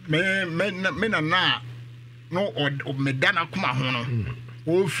me na no o medana kuma ho no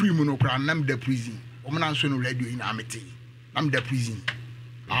o free mu no kra nam da prison o mena so no radio in amete nam da prison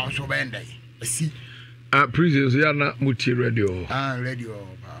a so bendai asi prison so ya na muti radio radio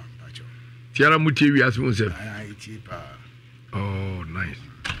pa pacho tiara muti wi asmu se iti pa oh nice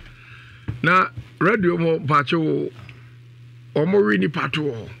na radio mo pacho o mo wi ni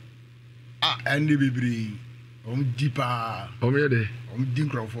pato andi bibri deeper de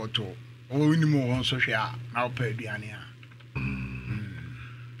dinkrofo photo o ni mo won so hwe na opa aduane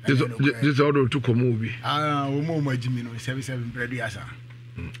this order to come obi o mo magimi no 77 producer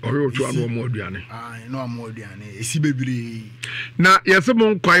o yo to anu mo aduane no mo aduane esi bebiri na yese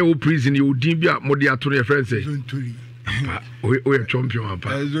mo nkwai o prison e odin bi a mo de ato ne friend say zontori o ye champion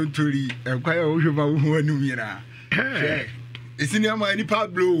apa zontori kwai o hwe ba wo anu mira esini ama ni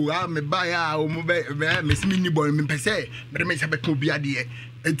Pablo me ba ya o mo be me simi ni boy me pese me se be to bi ade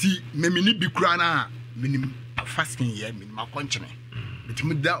enti me ni bi kura na me ni fasting ye me ma konchene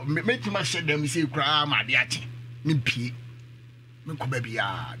me da me ti ma she dem say kura ma de ache me pie me ko ba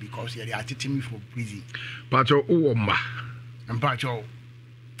bia because ye atete me for prison pacho o ma pacho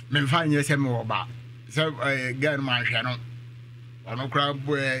me fa nye se me wo ba se gan ma hwe no ono kura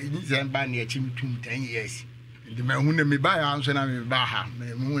boy ni se ba na achi me 10 years the man who me buy answer na me ba ha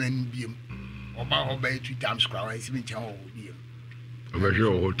me hu na nbiem oba 2 times kwa isi me chan o biem oba je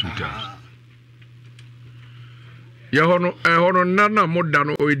o 2 times ye hono na moda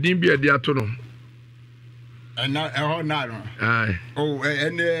no o edin bia dia to no na ho na no ai oh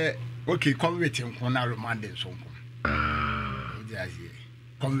okay convert nko na remand so nko ojazi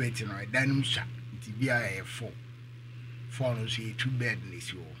convert no danum sha ti bia e 4 no si 2 bed ni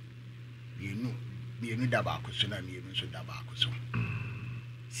si o you know bienu da ba ko so na bienu so da ba ko so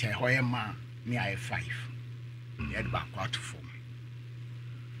se hoye ma ni ai 5 ni ba ko to form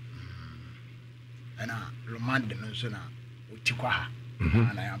ana remand no so na otikwa ha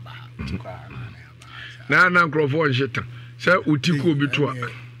na ya ba otikwa na ya ba na microphone shita se otiko bi to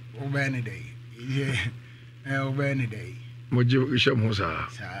o ba ni dai o ba ni dai mo je ishe mo sa o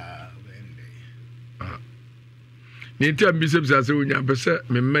ba ni dai ni ti ambisebisa se onya pese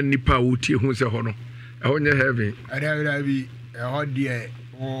me man nipa otie hu se ho no ehonye heaven ada bi ho de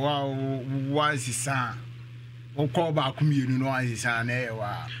once sa o ko ba kumienu no once sa na e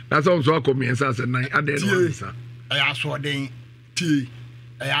wa na so akomiensa se nan ade no once sa ya so den ti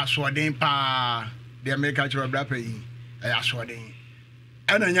ya so den pa de America chiro bra pa yi ya so den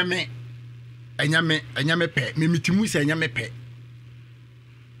ana nyame pe me mitimu se nyame pe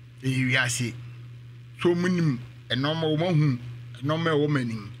e wi ase so munim enoma wo mahu enoma wo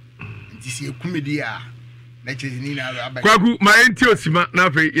manim nti se ekumedi a na chezini na aba kwaku ma enti osima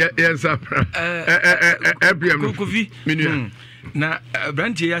na fe yensa pra ebiam kofi na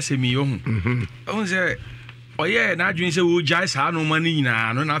brantie ya semi yo hu on se oye na adwin se wo jai sa no mani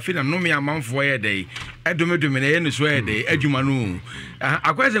nyina no na fe na no me amanfo ye dey edomedome na ye ne so ye dey adwuma no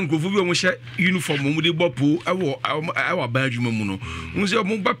akwese nkofu bi o mo hye uniform mo de bopo ewo ba adwuma mu no mo se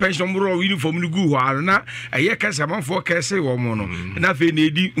mo ba pension mo ro uniform ni gu ho ara na eye kese amanfo kese wo mo no na fe na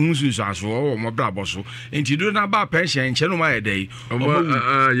edi hunsunsu aso wo mo bra boso enti do na ba pension nche no ma ye dey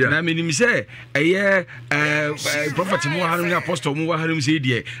na menim se eye prophet mo harum ni apostle mo harum se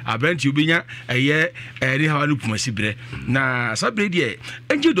die abranti obenya eye ri ha no pumasi bre na sabre die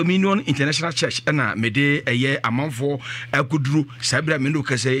Angel Dominion International Church na mede ɛyɛ amanfo akuduru sabra mendo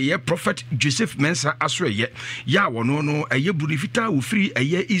kase ye prophet Joseph Mensa aso ye ya wono no ɛyɛ buru fita wo free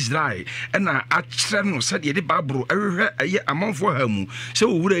ɛyɛ Israel ɛna akyerɛ no sɛ de babro ɛhwehwɛ ɛyɛ amanfo ha mu sɛ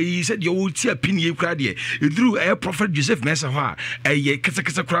wo wura yi sɛ de wo ti apinie kura de eduru ɛyɛ prophet Joseph Mensa ho a ɛyɛ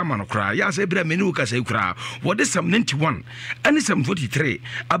kese kura ma no kura ya sɛ bra mendo kase kura wode Psalm 91 ɛne Psalm 43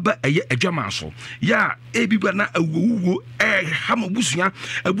 aba ɛyɛ adwama so ya ebiba na awuwo hama busua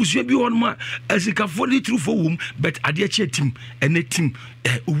bi won ma asikafo de trufo wom but ade achi atim ene tim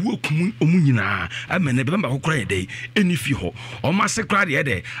owu okumu omunyina amene be ba kokora yede eni fi ho o ma se kra de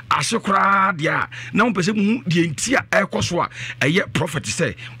de asekra de a na mo pese mu de ntia ekoso a eye prophet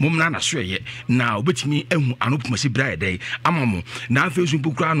say mom na so eye na obetimi ehu anopuma se bra yede amamo na afesu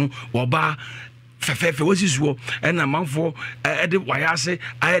pokura no wo ba fefefe wasizuo ena manfo de wayase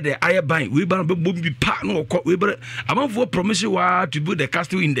ayede ayeban we ban be bombi pa no okọ we bre amanfo promise wa to build the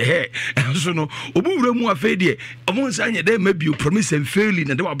castle in the hair so no obuwura mu afa de omon sa anye de mabio promise and failing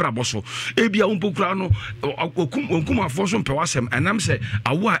na de wa bra boso ebia wompokura no okum afo so mpe wasem enam se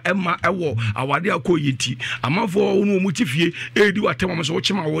awo a emma ewo awade akoyenti amanfo no mu tifie edi watem so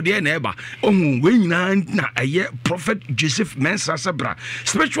chima wo de na eba ohun we nyina na aye prophet Joseph Mensa sabra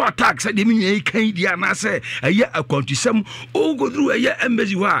spiritual attacks de mi kan dia na say eye akwantusem o go through eye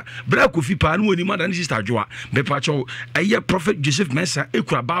embassy wa bra kofi pa no woni madam sister joa be pa cho eye prophet Joseph Mensa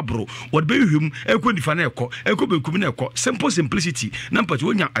ekura babro what be hwem ekonifa na ekọ bekum na ekọ simple simplicity na mpacho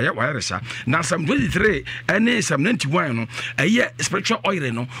wonya eye wayaresa na Psalm 23 ene Psalm 91 no eye spiritual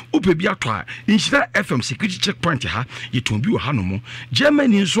oil no upe bi atwa inshira FM security checkpoint ha yetombi wo ha no mo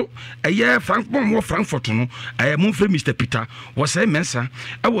Germany nso eye Frankfurt no eye mo frɛ Mr Peter was say Mensa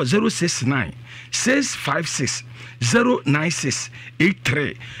I was 069 656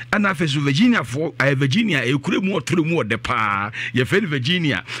 09683 and after Virginia for Virginia ekure mu oturu mu ode pa ye fe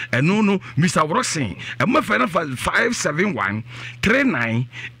Virginia eno no Mr Roxin e ma fa na 571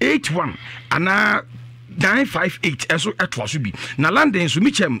 3981 ana 958 eso etwa so bi na London so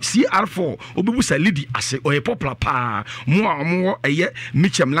Michem CR4 obebusa lady ase oye popular pa mo amwo eye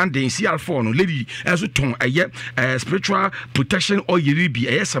Michem London CR4 no lady eso ton eye spiritual protection oil bi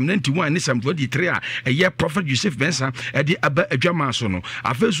eye Psalm 91 ne Psalm 23 a eye prophet Joseph Mensa e de aba adwama so no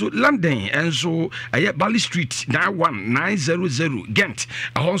afeso London enso eye Bally Street 91900 Gent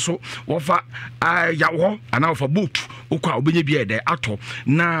ahonso wofa yawo ana wofa boat okwa obenye bi e de ato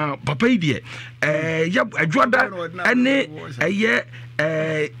na papa yi de adwada ene eye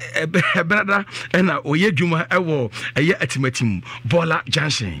brada ena oye dwuma ewo eye atimatim Bola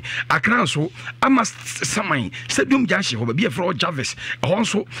Junction akran so ama saman sedum junction ho ba bi efro Jarvis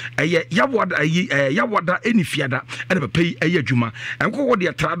ehonso eye yawada eni fiada ena papa eye adwuma enko wo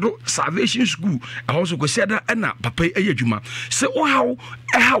de trado Salvation School ehonso go seda ena papa eye adwuma se o haw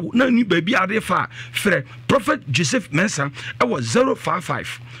na ni ba bi ade fa frɛ prophet Joseph Mensa ewo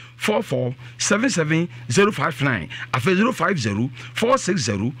 055 4477059 afa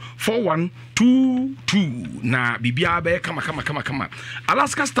 050460412 na bibia be kama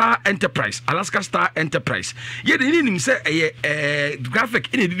Alaska Star Enterprise ye de nim se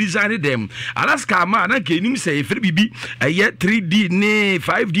graphic in design them Alaska ma na ke nim se free bibi 3D ne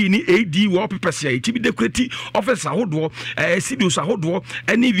 5D ne 8D wallpapers ya ti bi decorate office ahodo studios ahodo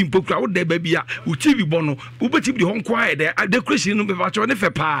any even pokura wo de babia u TV bono u beti bi de honko a de decoration no be ba cho ne fe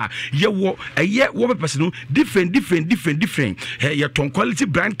pa ye wo wallpapers no different ye ton quality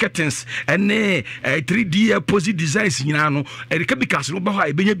brand curtains and 3D posi designs nyina no e chemicals no ba ha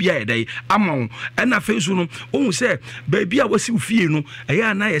e benya bia e dai amon na fesu no ohun se ba bia wasi ufie no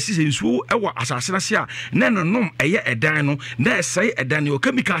e na ye sise nsuo e wo asase na se a na no nom e ye edan no na e sai edan no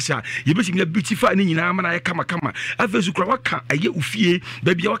chemicals a ye betimi na beautify ni nyina ma na ye kama afesu kura waka e ye ufie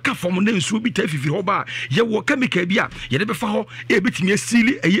ba bia waka form na nsuo bi ta fifi ho ba ye wo chemical bia ye de be fa ho e betimi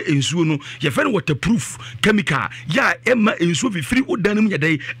asili e ye nsuo no ye fa no waterproof chemical ya emma nsuo fifiri odanim ye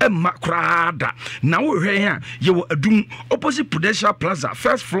dai emma krada na wo hwe ha ye wo adum opposite Prudential Plaza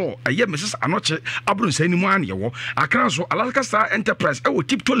first floor aye Mrs Anoche abron sani mu an ye wo akran so Alaska Star Enterprise e wo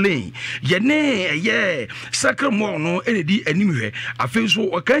Tipto Lane ye ne ye Sacred Mall no enedi anim hwe afen so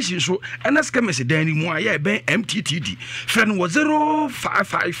okanshi so enaska mesi dan ni mu aye ben MTTD friend wo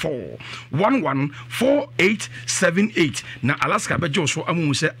 0554 114878 na Alaska bejo so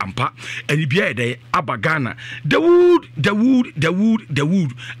amu say ampa and bia dey abagana the wood Dr. the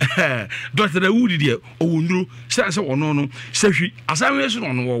wood there owunro say ono no sehwi asanwe so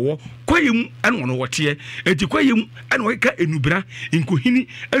no wo kwayem ene ono wote enti kwayem ene wo ka enubra nkohini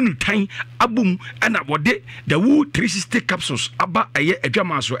enutan abom ena wode the wood 360 capsules aba eye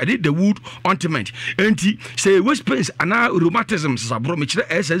adwama so ede the wood ointment enti say waist pains ana rheumatism sabro me kire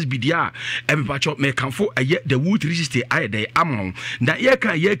SSBD a ebepacho me kanfo eye the wood 360 ayede amon na ye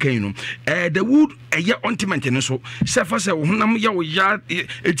kan no the wood eye ointment no so sefa se honam ye wo ya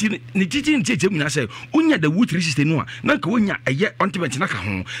eti ni titi mu na se unya the wood 360 no a na ka unya eye ointment na ka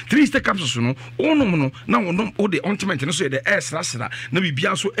ho 360 capsules no onum no na wonom o the ointment no so the sra na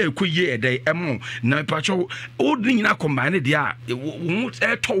bibia so ekoye ede emo na pacho o de nyina combine de a wo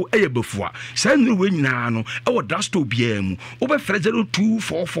to eye befua sa nuru we nyina no e wo dasto bia mu wo be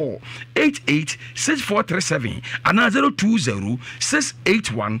 0244 886437 ana 020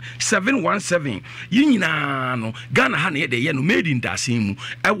 681 717 yinyina no Ghana ha na ye de ye no made in dasin mu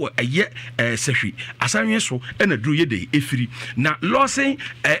e wo eye sehwi asanwe so e na duru ye de efiri na losing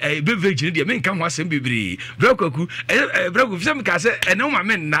beverage ni de men kan ho asem bebre brakoku brakoku fisem ka se ene ma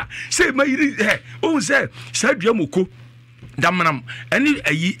men na se ma yiri o se sadua moko damanam eni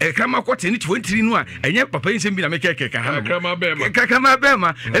ayi krama kwete ni 23 no a enye papa yin sem bi na mekeke ka ha krama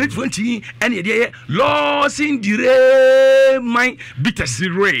bema eni 20 eni de ye losing dire my bitters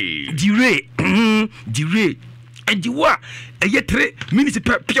dire ejiwa eyetre minute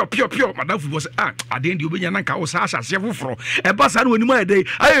pio madam fu was aden de obenya nanka wo sa asase foforo e ba sa no animu ede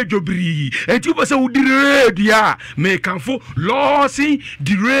ayejobri enti wo se udire dia me kanfo losing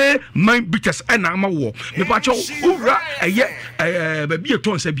dire my bitters na ma wo me pa cho ura eye ba bi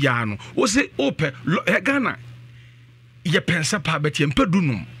eton se bia no wo se ope Ghana ye pensa pa betie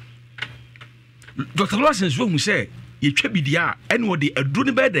mpedunum Dr. Lawson wo mu se ye twa bidia ene wo de aduru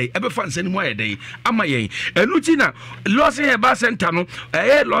ne bede e be fa nsani mu ayede ama yen enu ti na losi he ba center no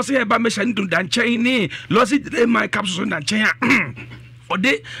losi he ba mechani dun dan chen ni losi my capsules dan chen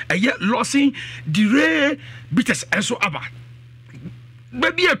ode losi dire bitters enso aba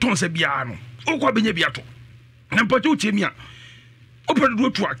be bi eton se bia no okwa benye bia to na mpacho chemia opedo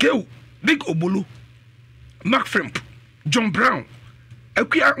tu akeu big obolo Mark Frimp John Brown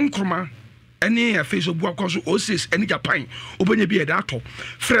akua nkroma any face of Buakoso Osis any Japan obenya bi edato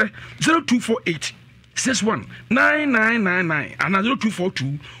frɛ 0248 619999 and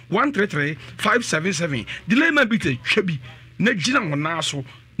 0242 133 577 delay ma bi te hwabi na gina wona so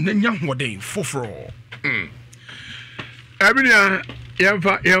na nya hoden foforo abinia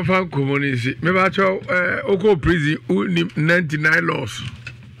yamfa community me ba cho oko prison 99 laws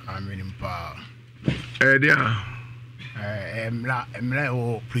aminimpa dia emla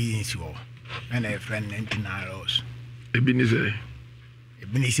o prison wo and a friend 99 laws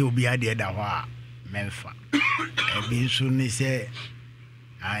ebinise obi ade da ho a memfa ebi so ni se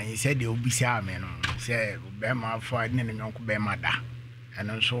I said the obi se amen no se be ma fo ne ne nyonko be ma da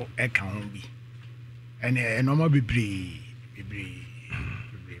eno so e ka ho bi ene no ma bebre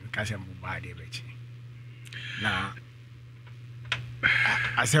ka se mbu ba de bechi na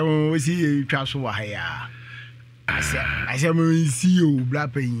asewo si twa so wa ha ya asewo si o bla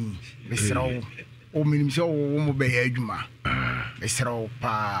pen mesrawo o minim se o mo be ya adwuma mesrawo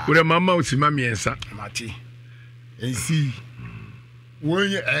pa wo mama o si ma miensa mati ensi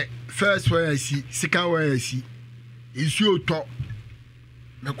when first when I see second when I see is you talk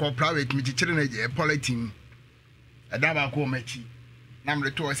me call private me chire na politin adaba ko machi na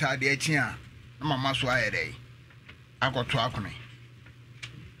me to sa de achi a na mama so ayede akoto akone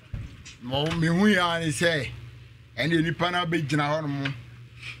mo me hu ya ni say and the nipa na be gina ho no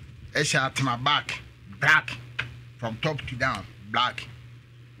e sha atma back black from top to down black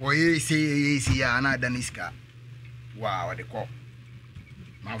wo ye say ya na daniska wow de ko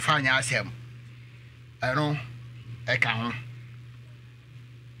man fanya asem eno e ka ho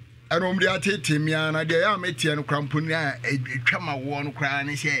eno mri atete mia na de ya metie no kramponi a etwa ma wo no kra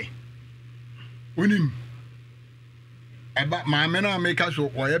ne hye onim eba ma me na make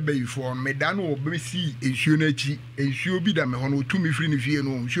so oye bayifo me da no obe si ensuo na chi ensuo bi da me ho no tumi firi ne fie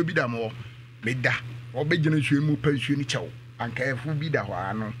no ensuo bi da mo me da obe gina ensuo mu pa ensuo ni chew anka efu bi da ho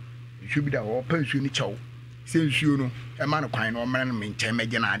ano ensuo bi da ho pa ensuo ni chew se ensuo no e ma no kwan no mera no me nche me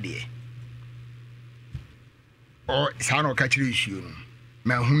gina ade o sa no ka kire ensuo no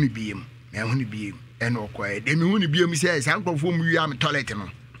me hu ni biem e no kwa e de me hu ni biem se sa nkofo mu wi am toilet no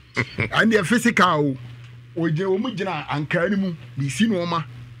and the physical oje o mu gina ankani mu bi si no ma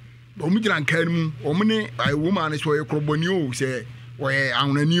o mu gina ankani mu o mu ne ai woman so ye kroboni o se o ye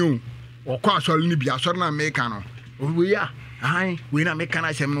anwani o o kwa asori ni bi asori na America no o we ya ai we na me kana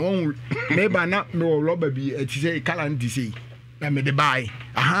asem no won me ba na me wo rubber bi ati say kala nti say na me de bai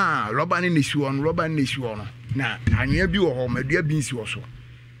rubber ne si won na anwea bi wo ho madua bi nsi wo so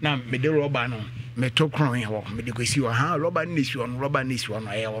na me de rubber no me to kron he ho me de kwesi wo rubber ne si won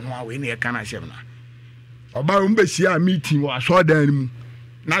aye ono a we na kana asem na oba wo mbesi a meeting wo aso dan mu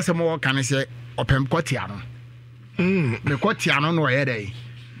na asem wo kana say opem kotia no me kotia no no ye dey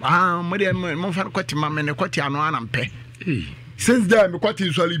mo de mo fa kotia me ne kotia no anampe since then me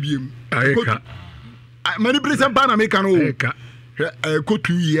kotia so ali biem ayeka many present pan American o ko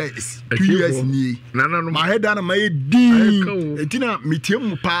 2 years ni my head and my di etina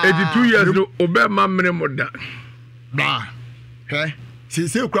metiam pa 2 years no obema mene moda bla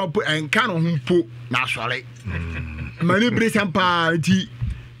se kura po enka no humpo na asore many present pa ti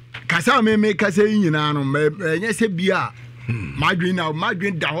kasa me kasa nyina no enye se bia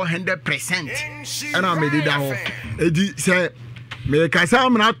madwin da ho 100% ana me di da ho edi se me kasa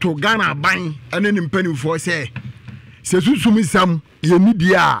amna to Ghana ban ene ni mpanifo se susumi sam ye ni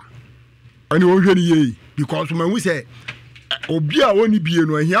bia ani wo hwe ni ye because man we say obi a woni bie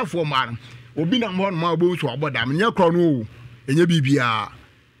no ahiafo man obi na mo ma bo so abodam nya kro no enye bibia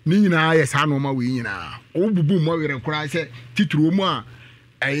ni nyina ye sa no ma we nyina obubu mo were kura se tituro mu a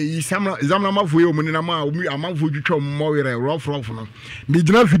zamna mafo ye omuni na ma amafo twetwa mo were rough no me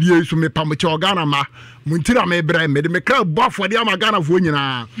gina fidie so me pamoche Ghana ma muntira me bra me de me kra bofo de ama Ghana fo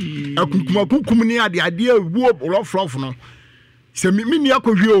nyina akukum ni ade ewu rough no se mi ni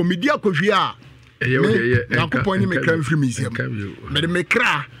akohwie o me di akohwie a yakopon ni me kra mfiri mi siam me de me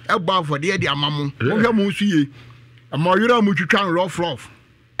kra bofo de amamo wo hwe mo nsu ye ama yura mu twetwa rough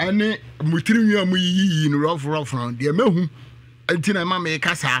ene mutiri nwa mu yi no rough no de mehu antina ma me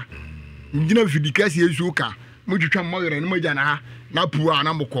kasa ngina fidikasi ezuka mutwitwa mmogere ne moja na puwa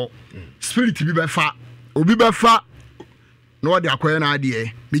na mokọ spirit bi befa obi befa no de akoye na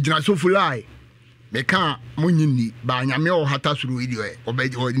ade me gina so fulai me ka munyini ba nyame o hata suru idio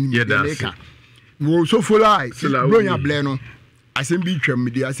obeje ni me ka wo so fulai bronya ble no asem bi twam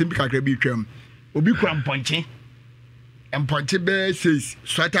de asem bi kakra bi twam obi kura mponche be says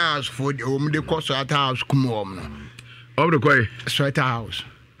sweater house for the home de cost sweater house kumom no of the quay sweater house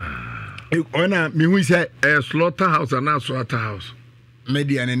ona me hu say slaughter house and slaughter house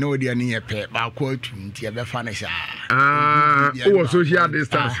media ne no dia ne yepe ba ko atunti e be fa ne sha o social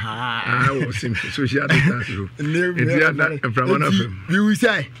distance o social distance edia na from one of them we hu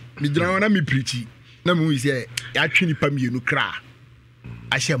say me dra na me preach na me hu say ya twini pa mienu kra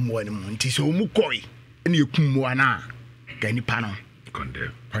a hye mo ne mo nti so mu koi ne ekum mo ana gani pa no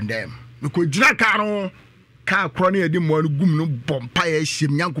condemn me ko jira ka no ka kro ne edi mo gum no bompa ya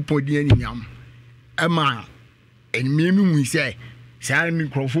hyem nyankopon di anyam ema enmi mu say say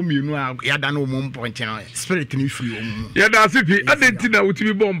microphone mienu a ya da no mo mponche no spirit ni free o ya da sipi adenti na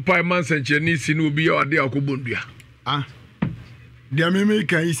utimi bompa man sanche ni si no bi ya ade akobondua dia me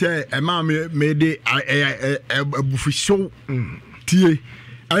kan say ema me de abufu show tie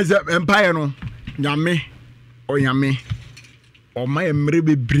as empire no nyame onyame o ma emre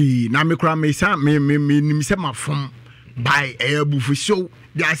bebre na me kura me sa me nim se mafom by abufu show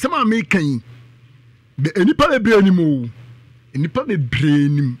the asema me kan de enipa bebre ni mo enipa bebre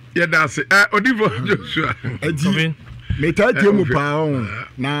ni ya da se odifo Joshua edi me ta tie mu pa on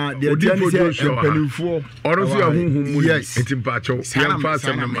na de dia ni se empanifo oro so ahunhum mu etimpa cho ya fa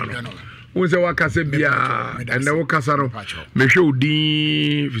asem no ma no won se wakase bia ene wo kasa no me hwe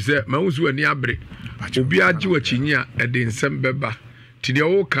odin fi se ma wusu ani abre obi agye wakinyi a ede nsem beba ti de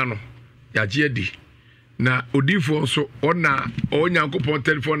wo ka no ya gye adi na odifo so ona onyankopon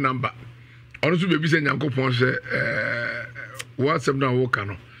telephone number ono so bebi se nyankopon se WhatsApp na wo ka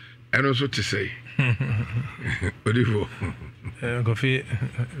no eno so te sei odifo kofi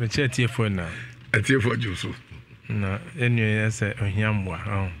me chetie phone na atie phone juso na enu yese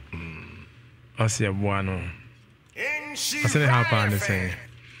ohiamwa Asia buano. Asene hapa ne say.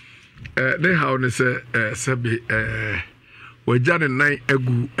 They how ne say sabi wajane nine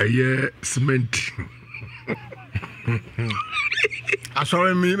egu eye cement.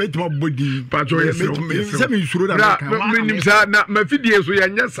 Asore me metimo body patro yes se me suro da me nim sa na ma fidie so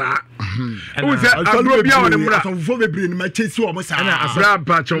yanya sa o se agro bia wona mra so fo bebre ni ma chesi o mo sa na abra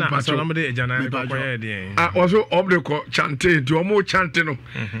patro so no de ejana ko koye de also obde ko chante ti o mo chante no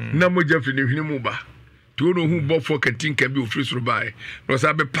na mo jafi ni hwini mu ba to no hu bo for katinka bi ofri soro bae no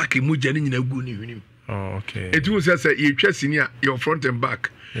sa be pack mu jani nyina gu ni hwini. Oh, okay. It was say you twa senior your front and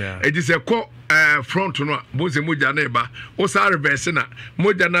back. Yeah. It is a front no boze moja na eba o sa reverse na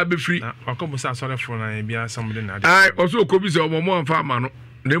moja na be free. Na akobo sa sore for na bia somebody na. Also okobi se omo amfa ama no.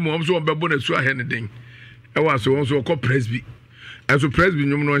 Na mo so be bo na su ahe ne den. was so also called Presby. As a Presby,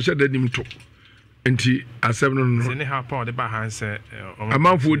 no one said that him to. Enti asem no se ne ha pa de ba han se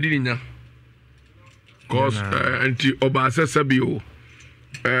amanfo di nya cause enti oba asesa bi o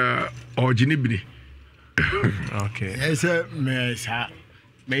ogini bini okay yes me sa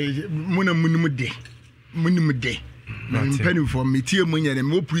me munum de penny for me tie munya ne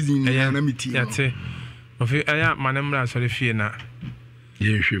mo prison na me tie yate ofi aya manemra so le fie na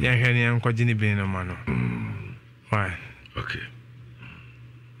ye hwe ne enkogini bini no ma no why okay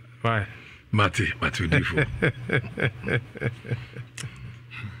why Mate udifo.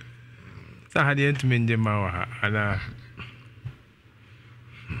 Sa hadi entumi nje ma wa ana.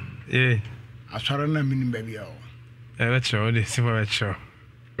 Asara na minim ba bia o. Be chiro de si ba chiro.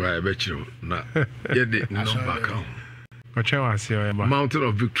 Right, be chiro na ye de number count. Ko che wa se o ba. Mountain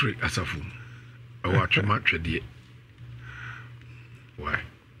of Victory asafu. E wa twema twede. Why?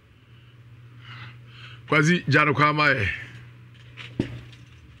 Kwazi jaro kwa mai.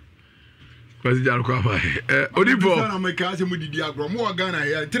 Kwazi jaro kwa mai. Odibo na me ka se mu didi agro mo Ghana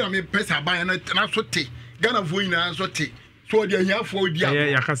ya tira me pesa ban na so te Ghana fo ina so te so de ahia fo di agro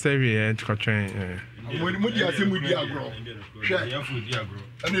ya ka se wi e twetwen mo di ase mu di agro hwe ya fo di agro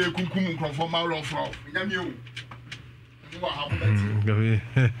ana ekunkum nkrofo ma lo fro nyame o mo ha mo beti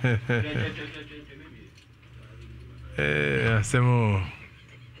asemo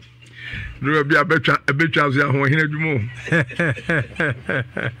Ruwa bi abetwa so ya ho hina dwumo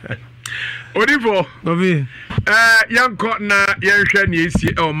Odivo Obi yanko na yenhwe ne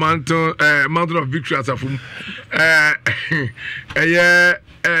esi Mountain of Victory asafum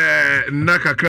nakaka